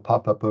data. It'll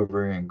pop up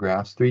over here in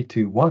graphs. 3,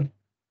 2, 1.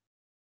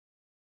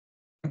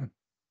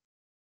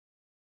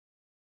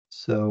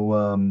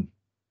 So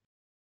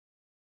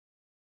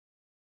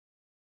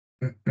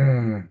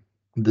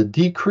the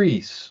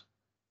decrease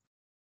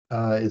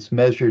is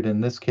measured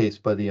in this case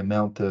by the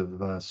amount of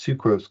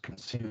sucrose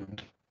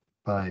consumed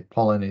by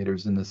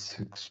pollinators in this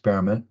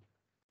experiment,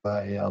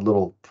 by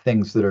little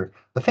things that are,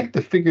 I think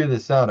to figure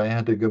this out, I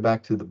had to go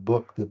back to the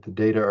book that the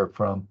data are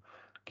from.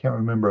 Can't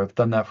remember. I've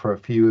done that for a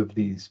few of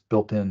these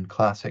built-in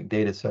classic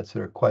data sets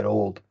that are quite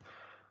old.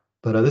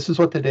 But this is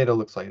what the data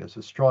looks like. There's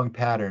a strong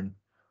pattern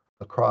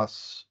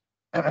across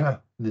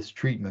this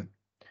treatment.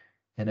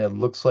 And it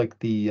looks like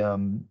the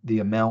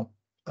amount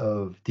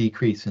of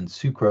decrease in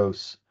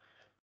sucrose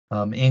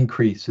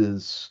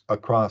increases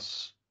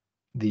across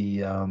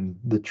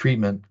the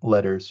treatment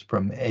letters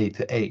from A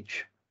to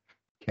H.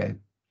 Okay,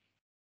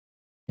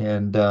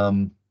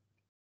 and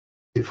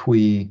if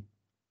we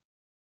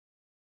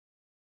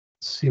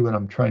see what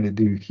I'm trying to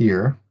do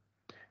here,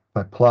 if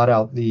I plot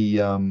out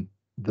the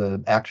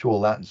actual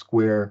Latin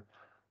square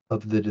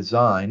of the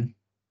design,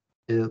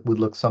 it would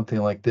look something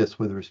like this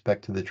with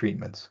respect to the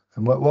treatments.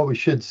 And what we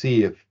should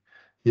see if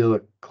you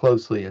look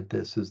closely at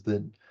this is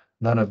that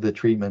none of the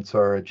treatments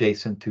are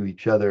adjacent to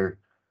each other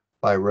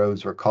by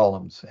rows or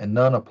columns, and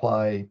none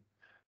apply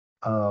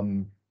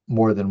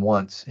more than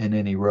once in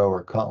any row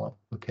or column.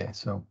 Okay,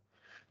 so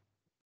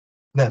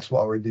that's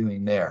what we're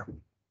doing there.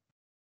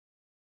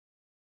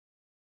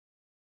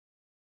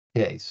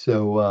 Okay,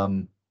 so I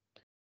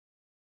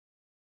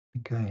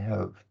think I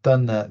have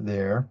done that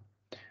there.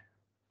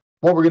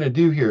 What we're going to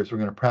do here is we're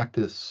going to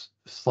practice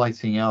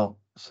slicing out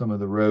some of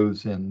the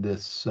rows in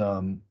this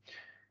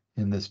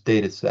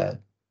data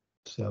set.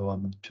 So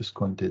I'm just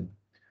going to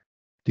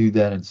do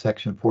that in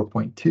section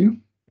 4.2.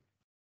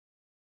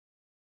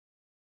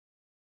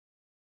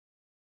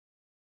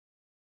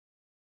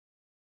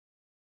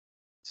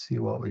 See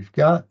what we've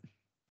got.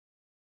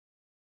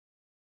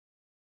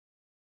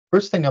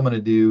 First thing I'm going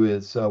to do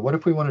is, what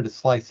if we wanted to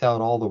slice out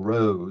all the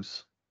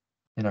rows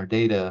in our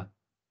data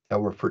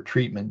that were for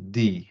treatment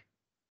D?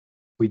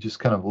 We just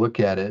kind of look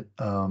at it.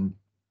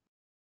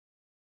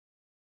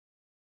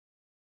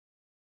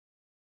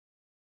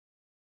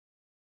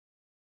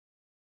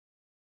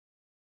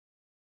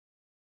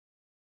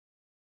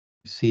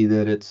 See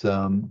that it's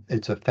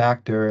a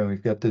factor, and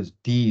we've got those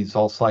D's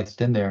all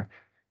sliced in there.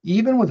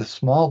 Even with a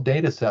small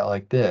data set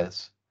like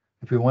this,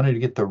 if we wanted to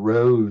get the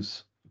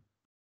rows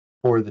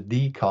for the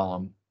D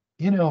column,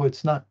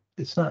 it's not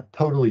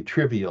totally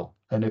trivial.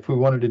 And if we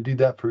wanted to do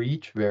that for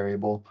each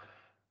variable,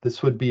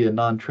 this would be a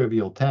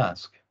non-trivial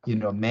task,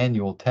 a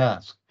manual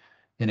task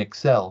in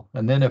Excel.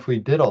 And then if we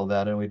did all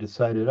that and we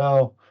decided,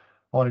 oh,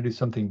 I want to do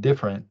something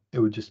different, it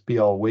would just be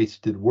all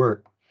wasted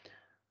work.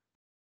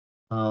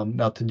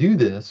 Now to do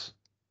this,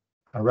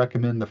 I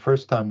recommend the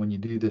first time when you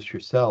do this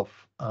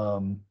yourself,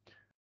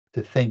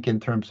 to think in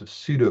terms of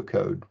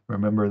pseudocode.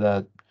 Remember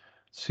that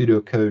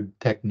pseudocode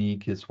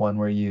technique is one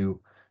where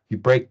you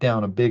break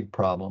down a big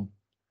problem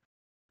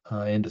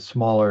into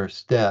smaller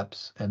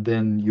steps, and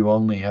then you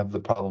only have the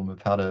problem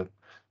of how to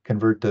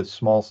convert those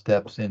small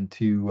steps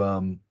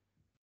into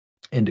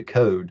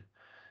code.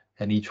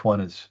 And each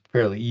one is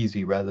fairly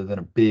easy rather than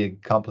a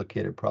big,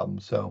 complicated problem.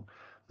 So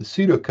the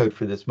pseudocode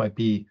for this might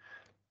be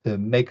to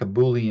make a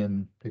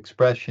Boolean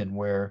expression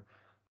where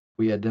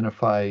we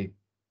identify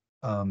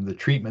the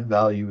treatment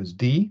value as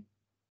D,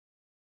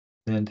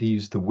 then to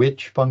use the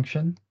which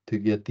function to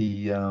get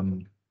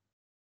the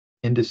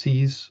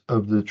indices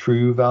of the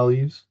true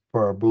values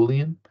for our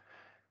Boolean,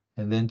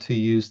 and then to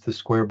use the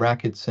square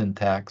bracket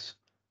syntax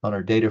on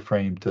our data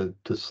frame to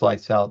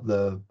slice out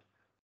the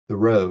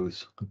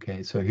rows.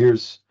 Okay, so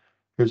here's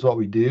what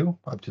we do.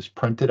 I've just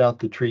printed out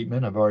the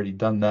treatment. I've already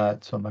done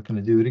that, so I'm not going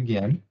to do it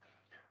again.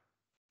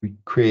 We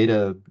create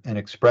an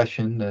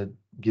expression that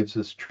gives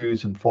us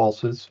trues and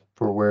falses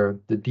for where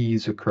the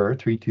D's occur,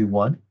 3, 2,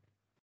 1.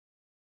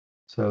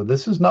 So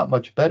this is not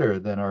much better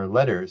than our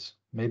letters,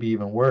 maybe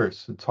even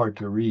worse. It's hard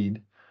to read,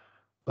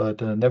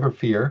 but never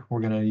fear.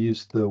 We're going to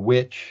use the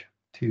which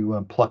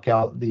to pluck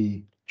out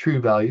the true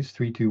values,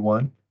 3, 2,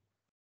 1.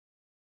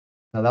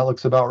 Now that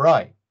looks about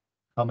right.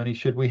 How many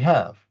should we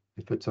have?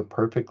 If it's a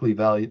perfectly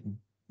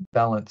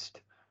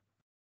balanced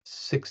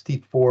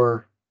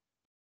 64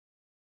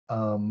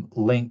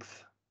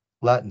 length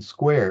Latin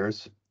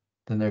squares,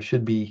 then there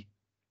should be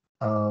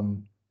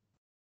the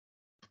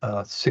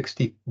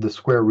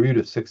square root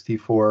of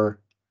 64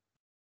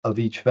 of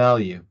each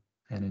value.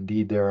 And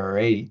indeed, there are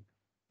 8.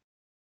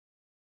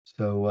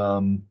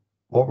 So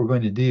what we're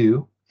going to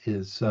do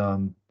is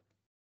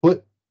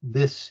put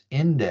this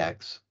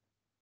index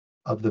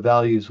of the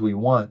values we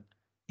want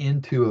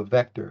into a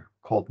vector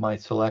called my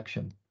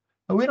selection.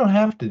 And we don't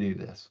have to do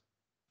this.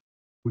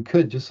 We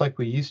could, just like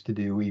we used to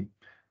do,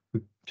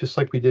 just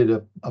like we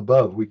did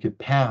above, we could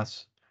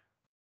pass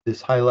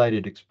this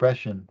highlighted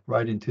expression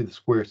right into the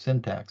square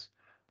syntax.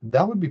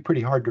 That would be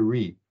pretty hard to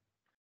read.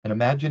 And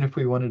imagine if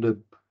we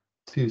wanted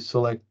to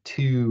select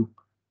two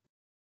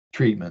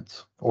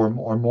treatments or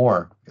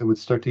more, it would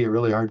start to get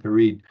really hard to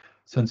read.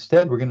 So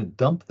instead, we're going to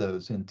dump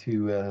those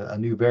into a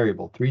new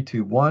variable,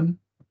 321.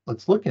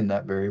 Let's look in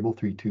that variable,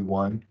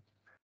 321.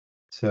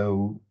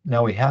 So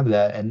now we have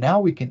that, and now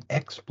we can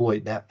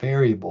exploit that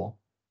variable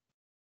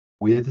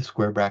with the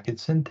square bracket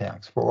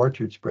syntax for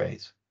orchard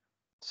sprays.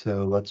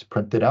 So let's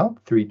print it out,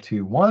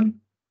 321,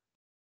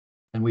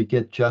 and we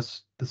get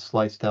just the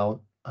sliced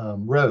out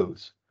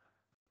rows.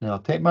 Now,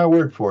 take my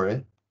word for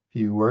it.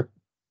 If you work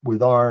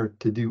with R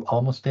to do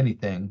almost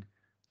anything,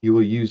 you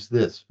will use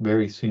this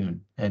very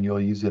soon, and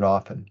you'll use it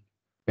often.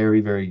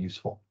 Very, very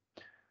useful.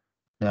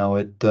 Now,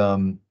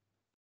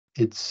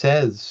 it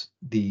says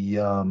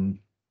there's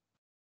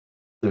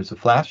a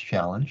flash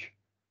challenge,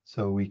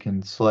 so we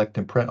can select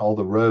and print all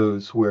the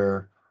rows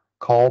where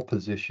call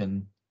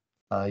position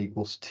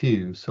equals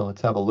 2. So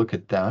let's have a look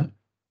at that.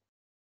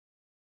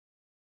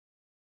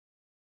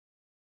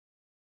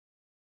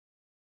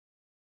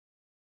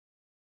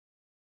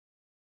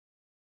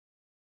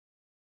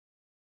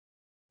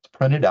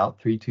 Print it out,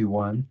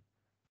 321.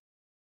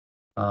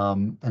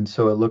 And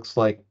so it looks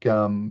like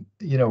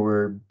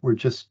we're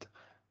just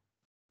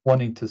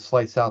wanting to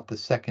slice out the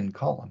second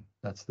column.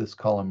 That's this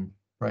column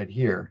right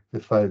here.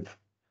 If I've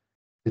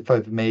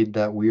made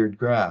that weird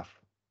graph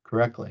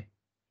correctly.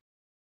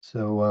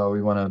 So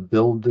we want to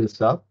build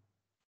this up.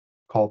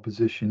 Call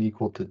position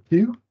equal to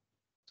 2.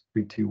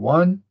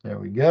 321. There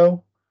we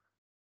go.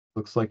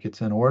 Looks like it's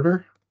in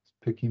order.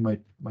 Picking my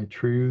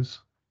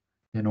trues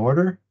in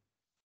order.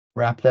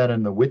 Wrap that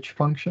in the which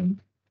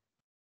function.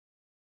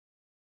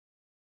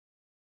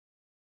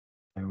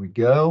 There we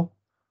go.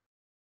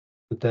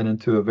 Put that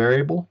into a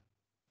variable.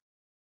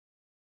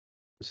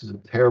 This is a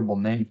terrible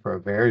name for a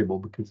variable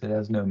because it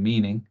has no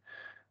meaning.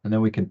 And then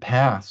we can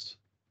pass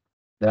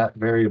that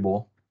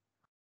variable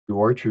to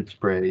orchard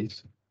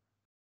sprays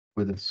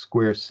with a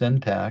square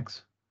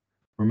syntax.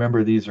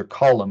 Remember, these are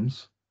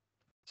columns.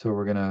 So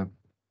we're going to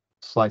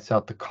slice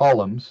out the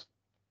columns,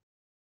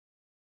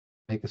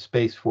 make a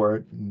space for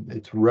it.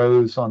 It's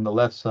rows on the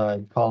left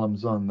side,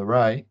 columns on the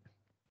right.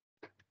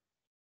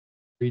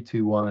 3,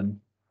 2, 1.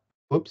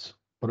 Whoops,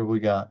 what have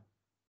we got?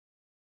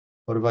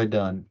 What have I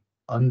done?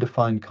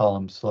 Undefined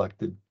column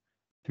selected.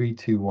 3,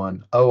 2,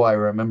 1. Oh, I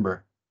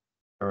remember.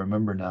 I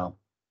remember now.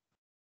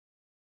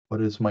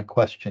 What is my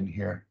question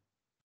here?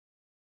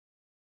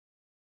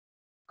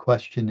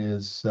 Question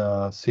is,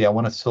 see, I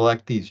want to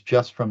select these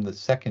just from the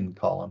second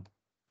column.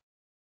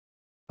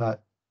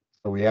 But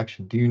so we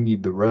actually do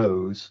need the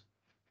rows.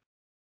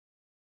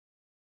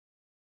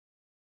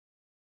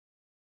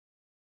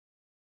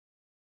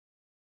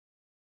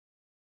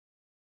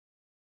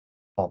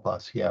 All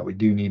us, yeah, we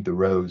do need the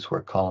rows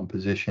where column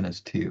position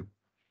is 2.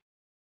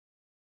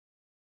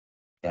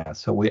 Yeah,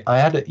 so I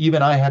had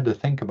to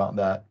think about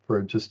that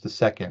for just a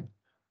second.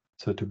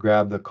 So to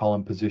grab the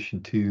column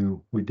position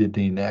 2, we did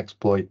need to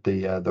exploit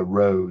the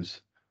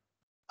rows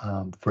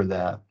for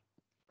that,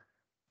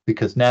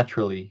 because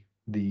naturally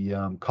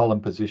the column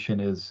position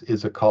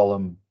is a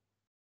column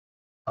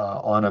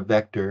on a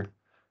vector,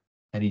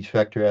 and each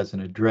vector has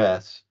an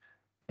address,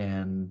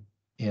 and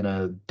in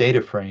a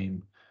data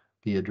frame,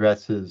 the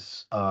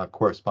addresses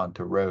correspond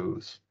to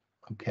rows.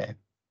 Okay.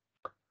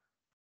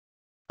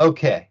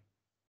 Okay.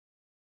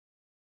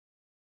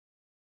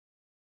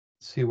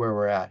 Let's see where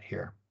we're at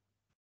here.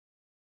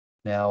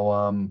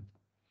 Now,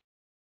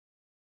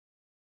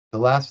 the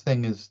last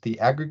thing is the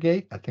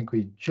aggregate. I think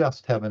we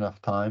just have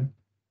enough time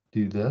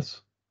to do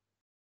this.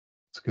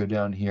 Let's go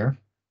down here.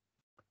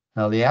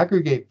 Now, the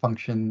aggregate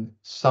function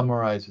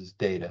summarizes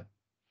data.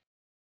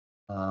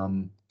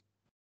 The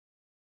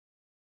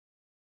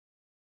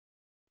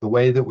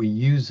way that we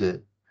use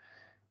it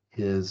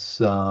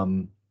is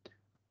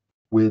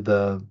with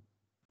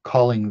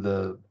calling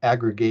the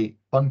aggregate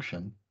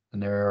function,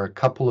 and there are a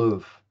couple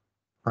of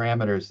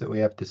parameters that we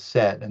have to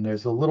set, and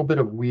there's a little bit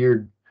of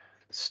weird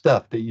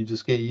stuff that you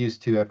just get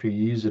used to after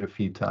you use it a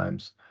few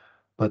times.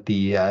 But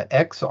the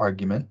x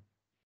argument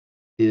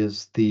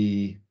is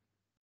the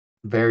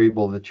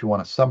variable that you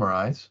want to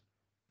summarize.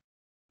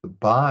 The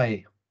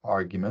by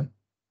argument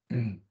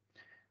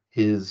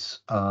is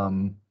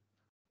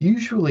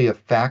usually a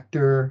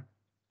factor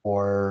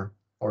or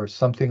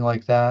something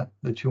like that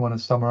you want to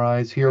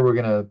summarize. Here we're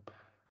going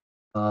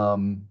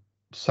to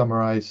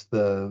summarize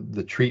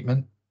the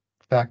treatment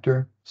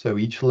factor. So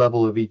each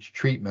level of each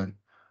treatment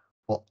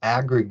will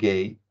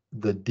aggregate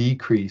the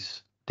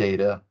decrease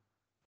data,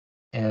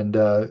 and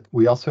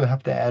we also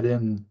have to add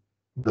in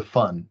the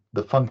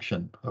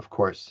function, of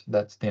course,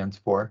 that stands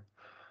for.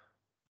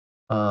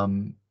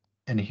 And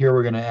here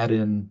we're going to add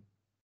in,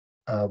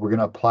 we're going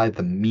to apply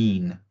the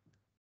mean.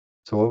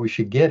 So what we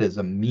should get is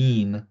a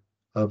mean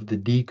of the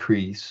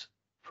decrease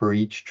for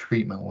each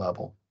treatment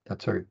level.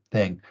 That's our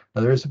thing.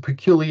 Now there's a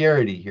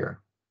peculiarity here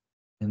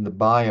in the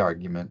by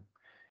argument,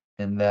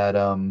 in that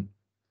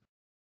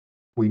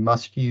we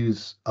must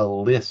use a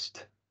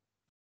list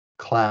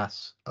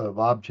class of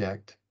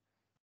object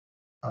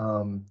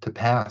to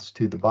pass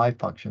to the by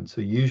function.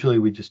 So usually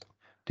we just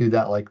do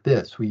that like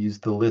this. We use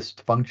the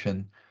list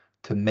function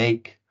to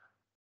make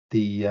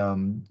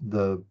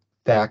the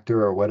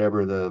factor or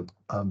whatever the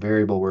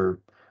variable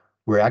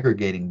we're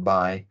aggregating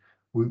by.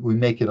 We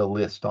make it a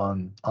list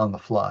on the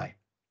fly.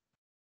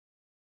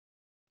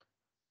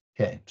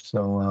 Okay,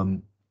 so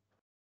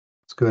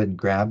let's go ahead and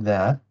grab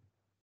that.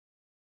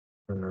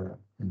 We're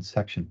in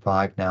section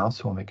 5 now,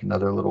 so we'll make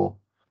another little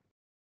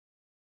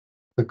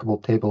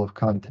clickable table of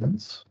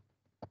contents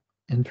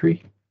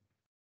entry.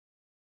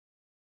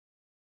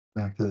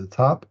 Back to the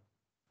top.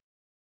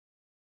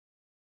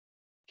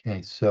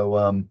 Okay,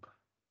 so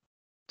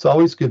it's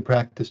always good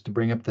practice to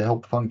bring up the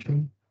help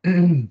function.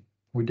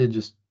 We did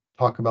just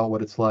talk about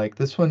what it's like.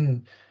 This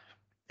one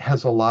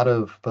has a lot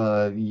of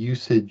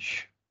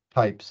usage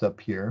types up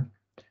here.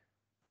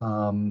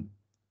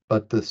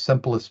 But the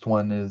simplest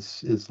one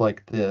is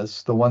like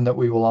this. The one that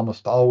we will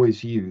almost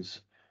always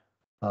use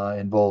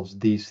involves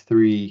these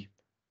 3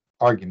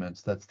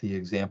 arguments. That's the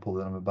example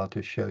that I'm about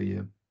to show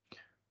you.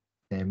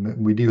 And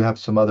we do have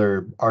some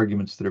other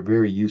arguments that are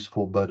very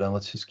useful, but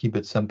let's just keep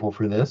it simple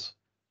for this.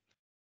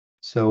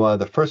 So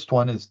the first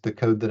one is the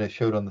code that I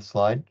showed on the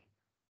slide.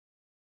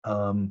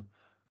 We're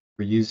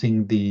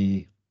using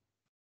the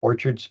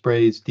orchard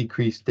sprays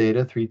decreased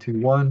data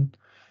 321.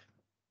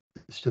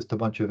 It's just a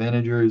bunch of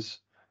integers.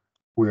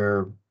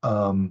 We're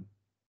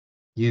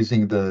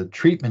using the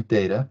treatment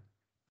data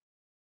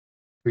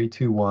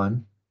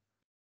 321.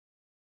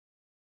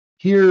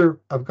 Here,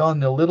 I've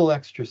gone a little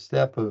extra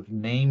step of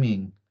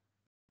naming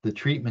the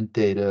treatment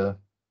data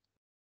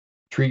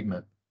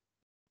treatment.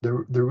 The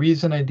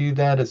reason I do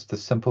that is to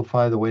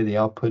simplify the way the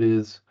output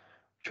is,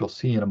 which you'll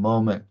see in a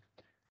moment.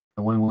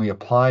 And when we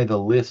apply the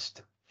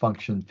list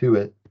function to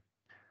it,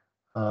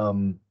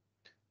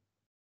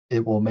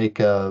 it will make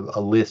a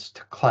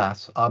list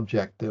class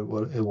object that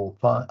it will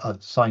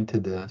assign to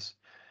this,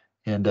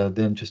 and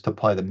then just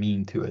apply the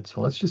mean to it.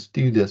 So let's just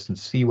do this and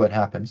see what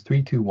happens.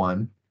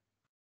 321.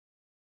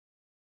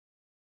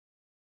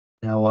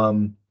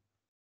 Now,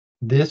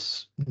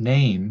 this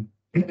name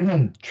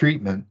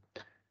treatment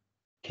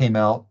came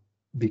out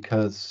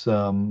because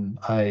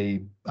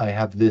I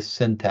have this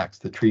syntax,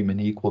 the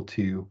treatment equal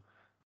to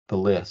the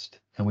list,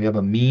 and we have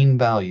a mean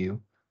value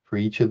for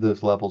each of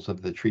those levels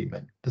of the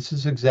treatment. This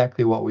is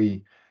exactly what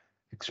we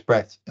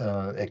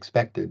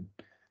expected.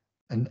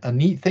 And a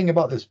neat thing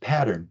about this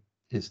pattern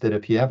is that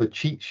if you have a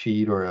cheat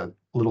sheet or a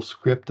little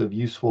script of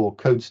useful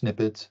code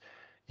snippets,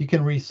 you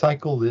can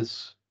recycle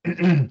this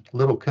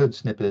little code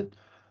snippet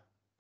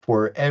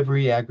for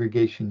every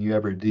aggregation you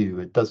ever do.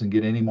 It doesn't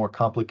get any more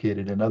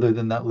complicated. And other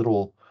than that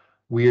little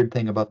weird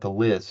thing about the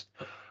list,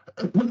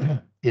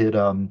 it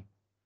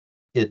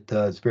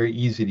is very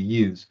easy to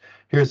use.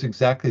 Here's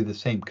exactly the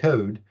same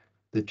code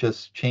that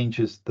just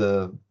changes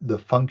the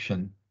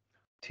function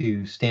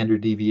to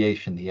standard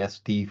deviation, the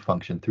SD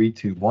function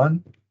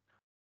 321.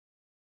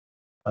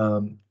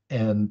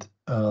 And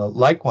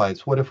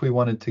likewise, what if we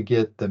wanted to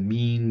get the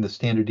mean, the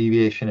standard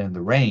deviation, and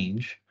the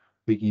range?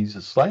 We can use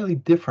a slightly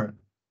different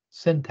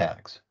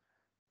syntax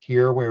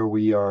here, where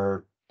we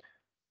are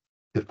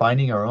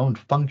defining our own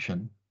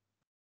function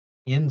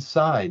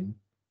inside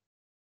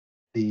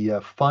the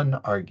fun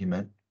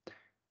argument.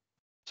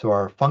 So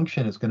our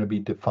function is going to be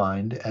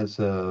defined as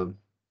the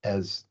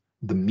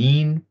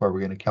mean, where we're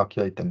going to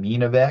calculate the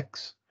mean of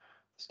x,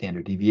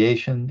 standard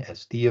deviation,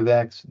 SD of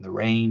x, and the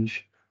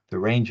range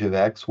of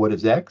x. What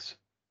is x?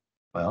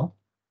 Well,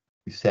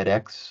 we set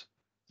x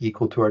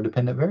equal to our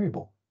dependent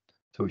variable.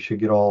 So we should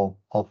get all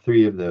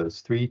 3 of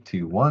those, 3,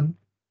 2, 1.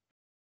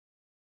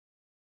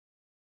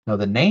 Now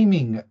the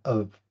naming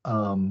of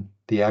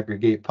the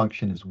aggregate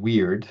function is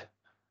weird,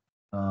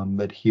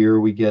 but here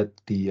we get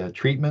the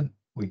treatment,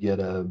 we get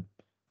a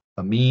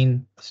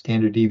mean, a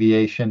standard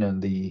deviation,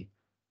 and the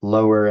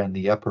lower and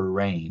the upper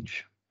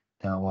range.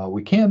 Now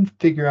we can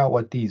figure out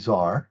what these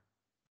are,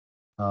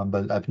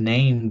 but I've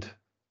named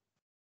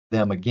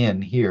them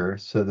again here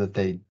so that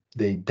they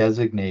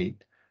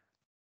designate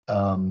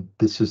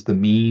this is the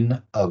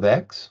mean of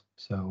x.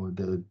 So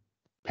the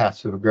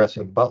passive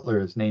aggressive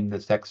butler has named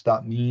this x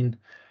dot mean,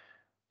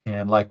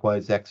 and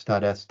likewise x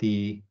dot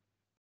SD,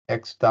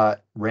 x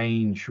dot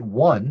range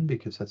 1,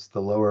 because that's the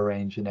lower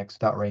range, and x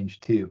dot range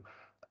 2.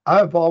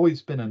 I've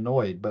always been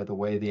annoyed by the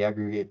way the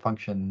aggregate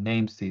function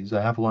names these.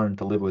 I have learned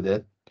to live with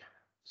it,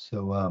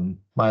 so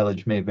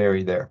mileage may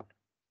vary there.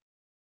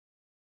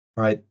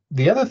 All right,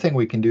 the other thing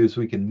we can do is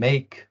we can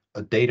make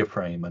a data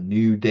frame, a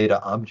new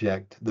data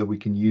object that we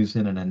can use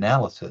in an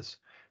analysis.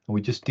 And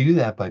we just do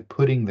that by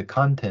putting the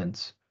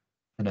contents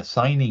and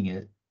assigning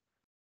it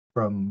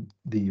from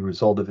the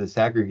result of this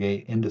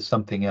aggregate into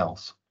something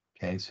else.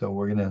 Okay, so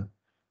we're going to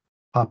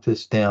pop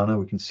this down, and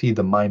we can see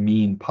the my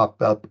mean pop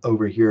up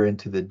over here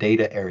into the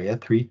data area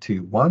 3,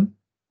 2, 1.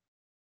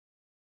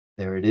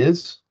 There it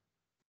is.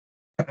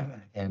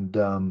 And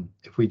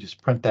if we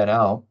just print that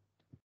out,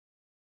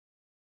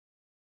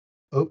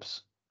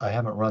 oops, I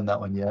haven't run that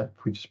one yet.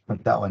 If we just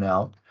print that one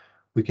out,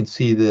 we can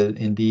see that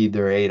indeed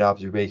there are 8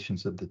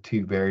 observations of the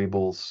 2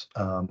 variables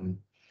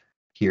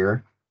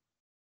here.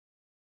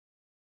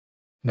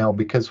 Now,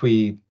 because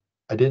I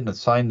didn't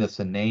assign this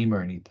a name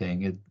or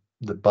anything,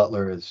 the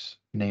butler has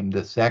named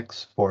this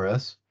X for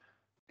us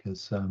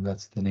because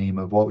that's the name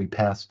of what we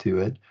passed to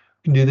it.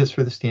 We can do this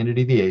for the standard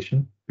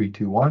deviation, 3,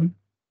 2, 1.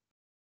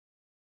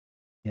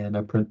 And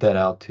I print that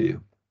out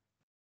too.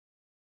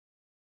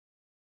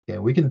 Yeah,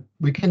 we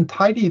can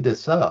tidy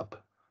this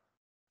up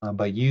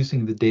by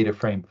using the data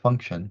frame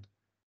function.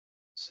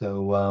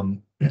 So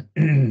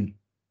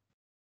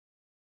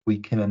we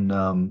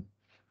can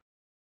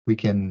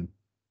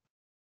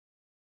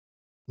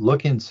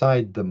look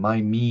inside the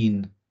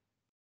myMean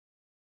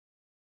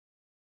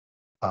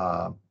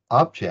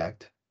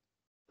object,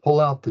 pull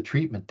out the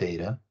treatment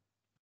data.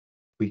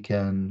 We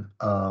can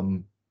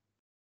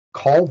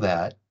call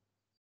that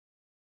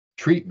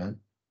treatment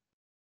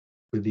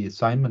with the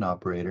assignment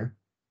operator.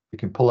 We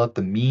can pull out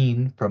the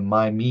mean from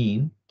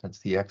myMean, that's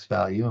the X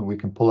value, and we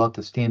can pull out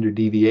the standard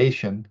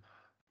deviation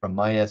from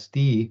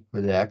mySD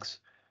with X,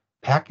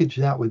 package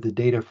that with the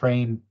data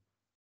frame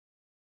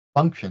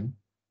function,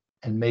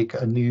 and make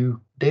a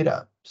new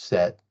data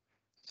set.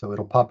 So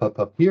it'll pop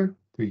up here,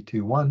 3,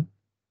 2, 1.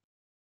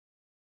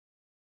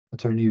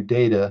 That's our new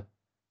data,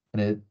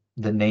 and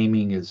the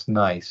naming is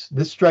nice.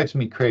 This drives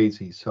me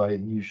crazy, so I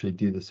usually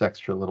do this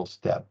extra little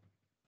step.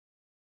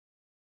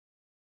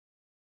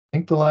 I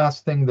think the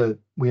last thing that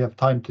we have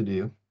time to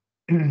do,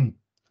 I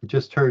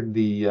just heard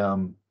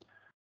the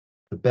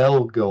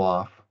bell go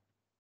off,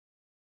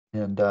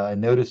 and I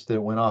noticed that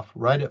it went off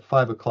right at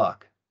 5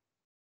 o'clock.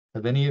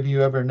 Have any of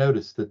you ever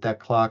noticed that that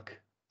clock,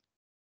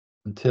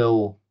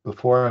 until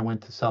before I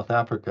went to South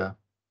Africa,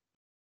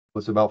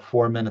 was about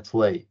 4 minutes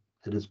late?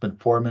 It has been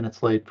 4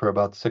 minutes late for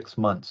about 6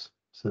 months,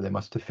 so they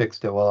must have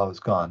fixed it while I was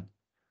gone.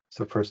 It's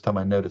the first time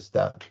I noticed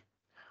that.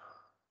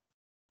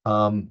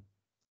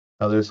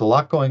 Now there's a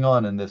lot going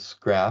on in this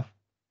graph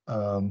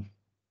and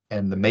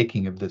the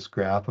making of this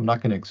graph. I'm not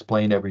going to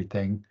explain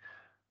everything,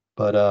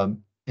 but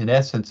in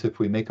essence, if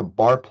we make a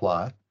bar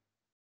plot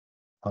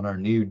on our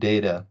new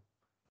data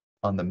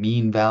on the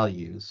mean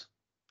values,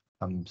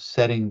 I'm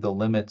setting the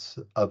limits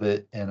of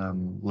it and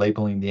I'm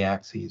labeling the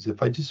axes.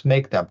 If I just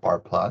make that bar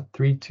plot,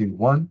 3, 2,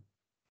 1,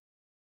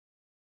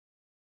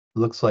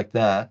 looks like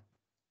that.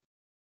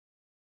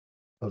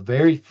 A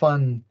very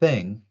fun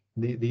thing.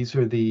 These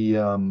are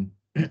the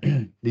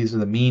these are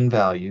the mean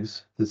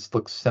values. This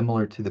looks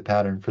similar to the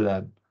pattern for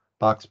that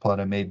box plot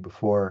I made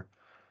before.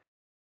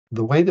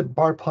 The way that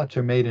bar plots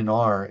are made in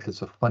R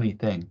is a funny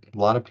thing. A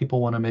lot of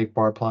people want to make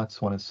bar plots,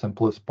 one of the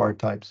simplest bar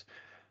types.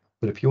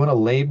 But if you want to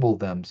label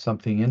them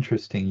something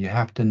interesting, you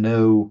have to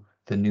know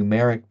the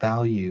numeric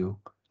value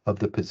of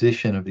the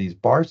position of these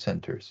bar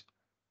centers.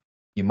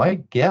 You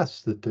might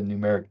guess that the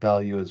numeric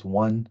value is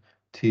 1,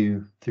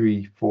 2,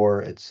 3,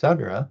 4,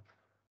 etc.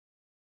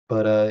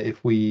 But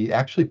if we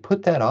actually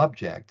put that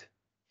object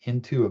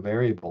into a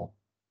variable,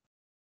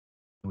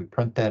 and we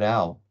print that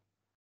out,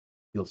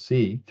 you'll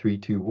see 3,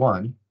 2,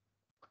 1,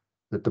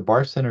 that the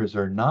bar centers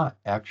are not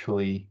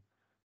actually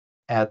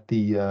at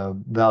the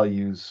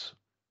values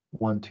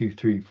 1, 2,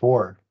 3,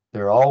 4.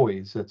 They're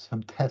always at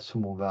some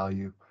decimal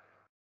value.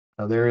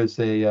 Now there is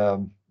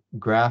a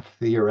graph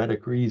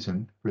theoretic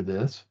reason for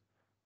this,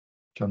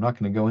 which I'm not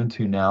going to go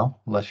into now,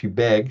 unless you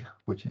beg,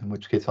 in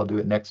which case I'll do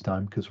it next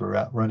time because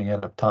we're running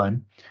out of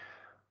time.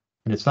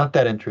 And it's not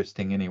that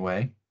interesting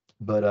anyway,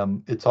 but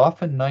it's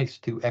often nice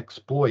to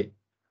exploit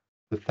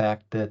the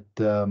fact that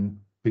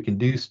we can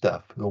do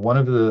stuff. One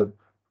of the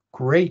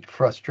great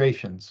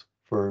frustrations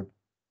for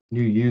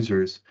new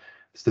users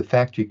is the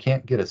fact you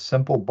can't get a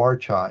simple bar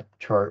chart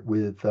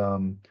with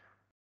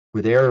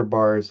error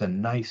bars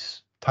and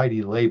nice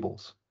tidy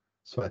labels.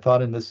 So I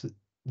thought in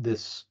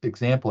this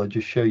example, I'd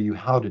just show you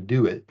how to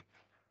do it.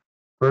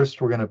 First,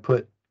 we're going to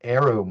put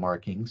arrow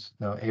markings.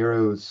 Now,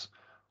 arrows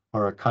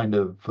are a kind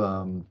of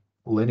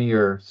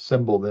linear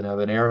symbol that have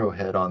an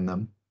arrowhead on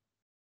them.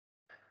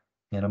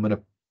 And I'm going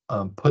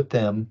to put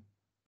them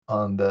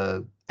on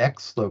the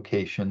X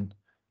location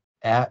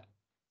at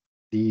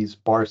these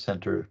bar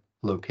center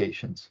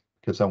locations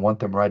because I want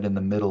them right in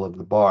the middle of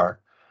the bar.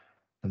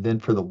 And then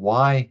for the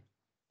Y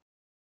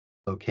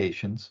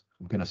locations,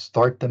 I'm going to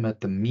start them at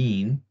the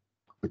mean,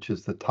 which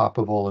is the top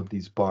of all of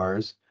these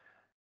bars.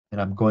 And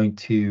I'm going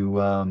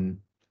to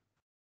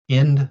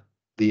end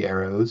the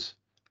arrows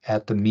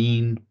at the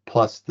mean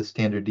plus the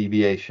standard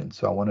deviation.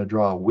 So I want to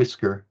draw a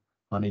whisker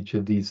on each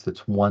of these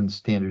that's 1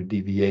 standard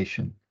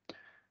deviation.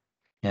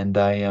 And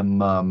I am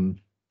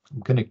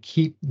going to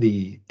keep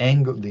the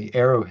angle, the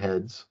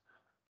arrowheads.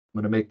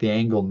 I'm going to make the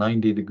angle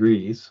 90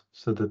 degrees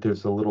so that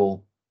there's a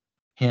little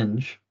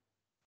hinge,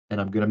 and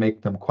I'm going to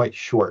make them quite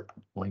short,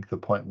 length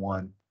of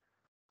 0.1.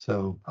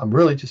 So I'm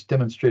really just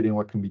demonstrating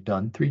what can be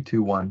done. 3,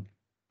 2, 1.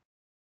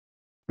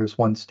 There's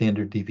 1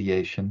 standard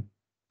deviation.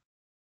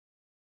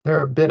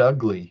 They're a bit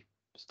ugly,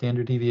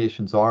 Standard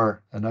deviations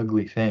are an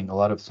ugly thing. A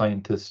lot of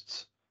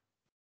scientists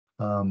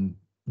don't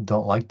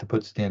like to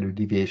put standard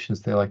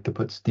deviations. They like to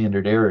put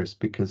standard errors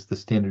because the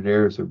standard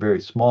errors are very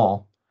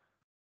small,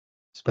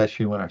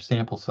 especially when our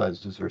sample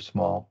sizes are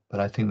small. But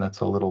I think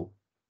that's a little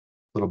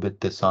bit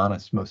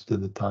dishonest most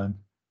of the time.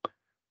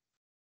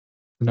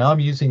 Now I'm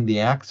using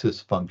the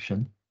axis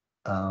function,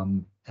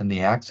 and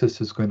the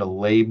axis is going to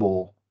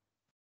label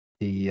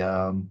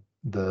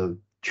the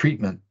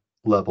treatment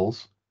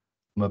levels.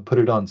 I'm going to put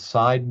it on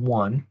side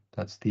 1.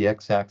 That's the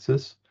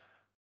x-axis.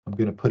 I'm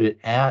going to put it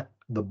at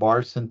the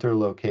bar center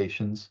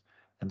locations,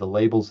 and the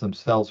labels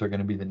themselves are going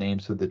to be the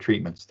names of the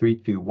treatments. 3,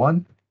 2,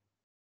 1.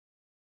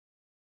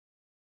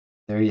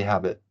 There you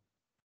have it.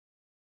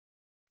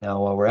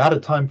 Now we're out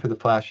of time for the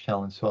flash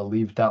challenge, so I'll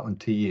leave that one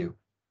to you.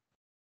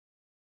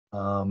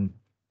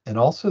 And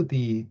also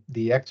the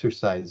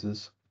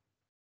exercises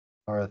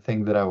are a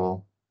thing that I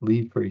will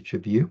leave for each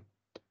of you.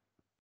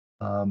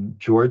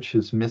 George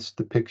has missed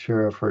the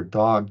picture of her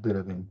dog that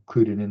I've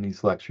included in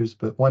these lectures,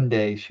 but one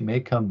day she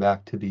may come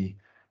back to the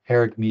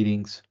Herrick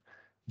meetings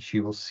and she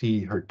will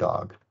see her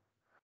dog.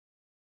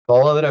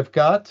 All that I've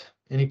got.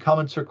 Any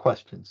comments or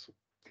questions?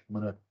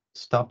 I'm going to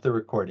stop the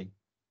recording.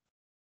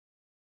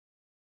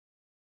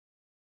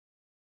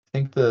 I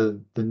think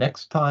the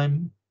next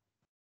time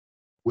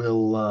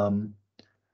we'll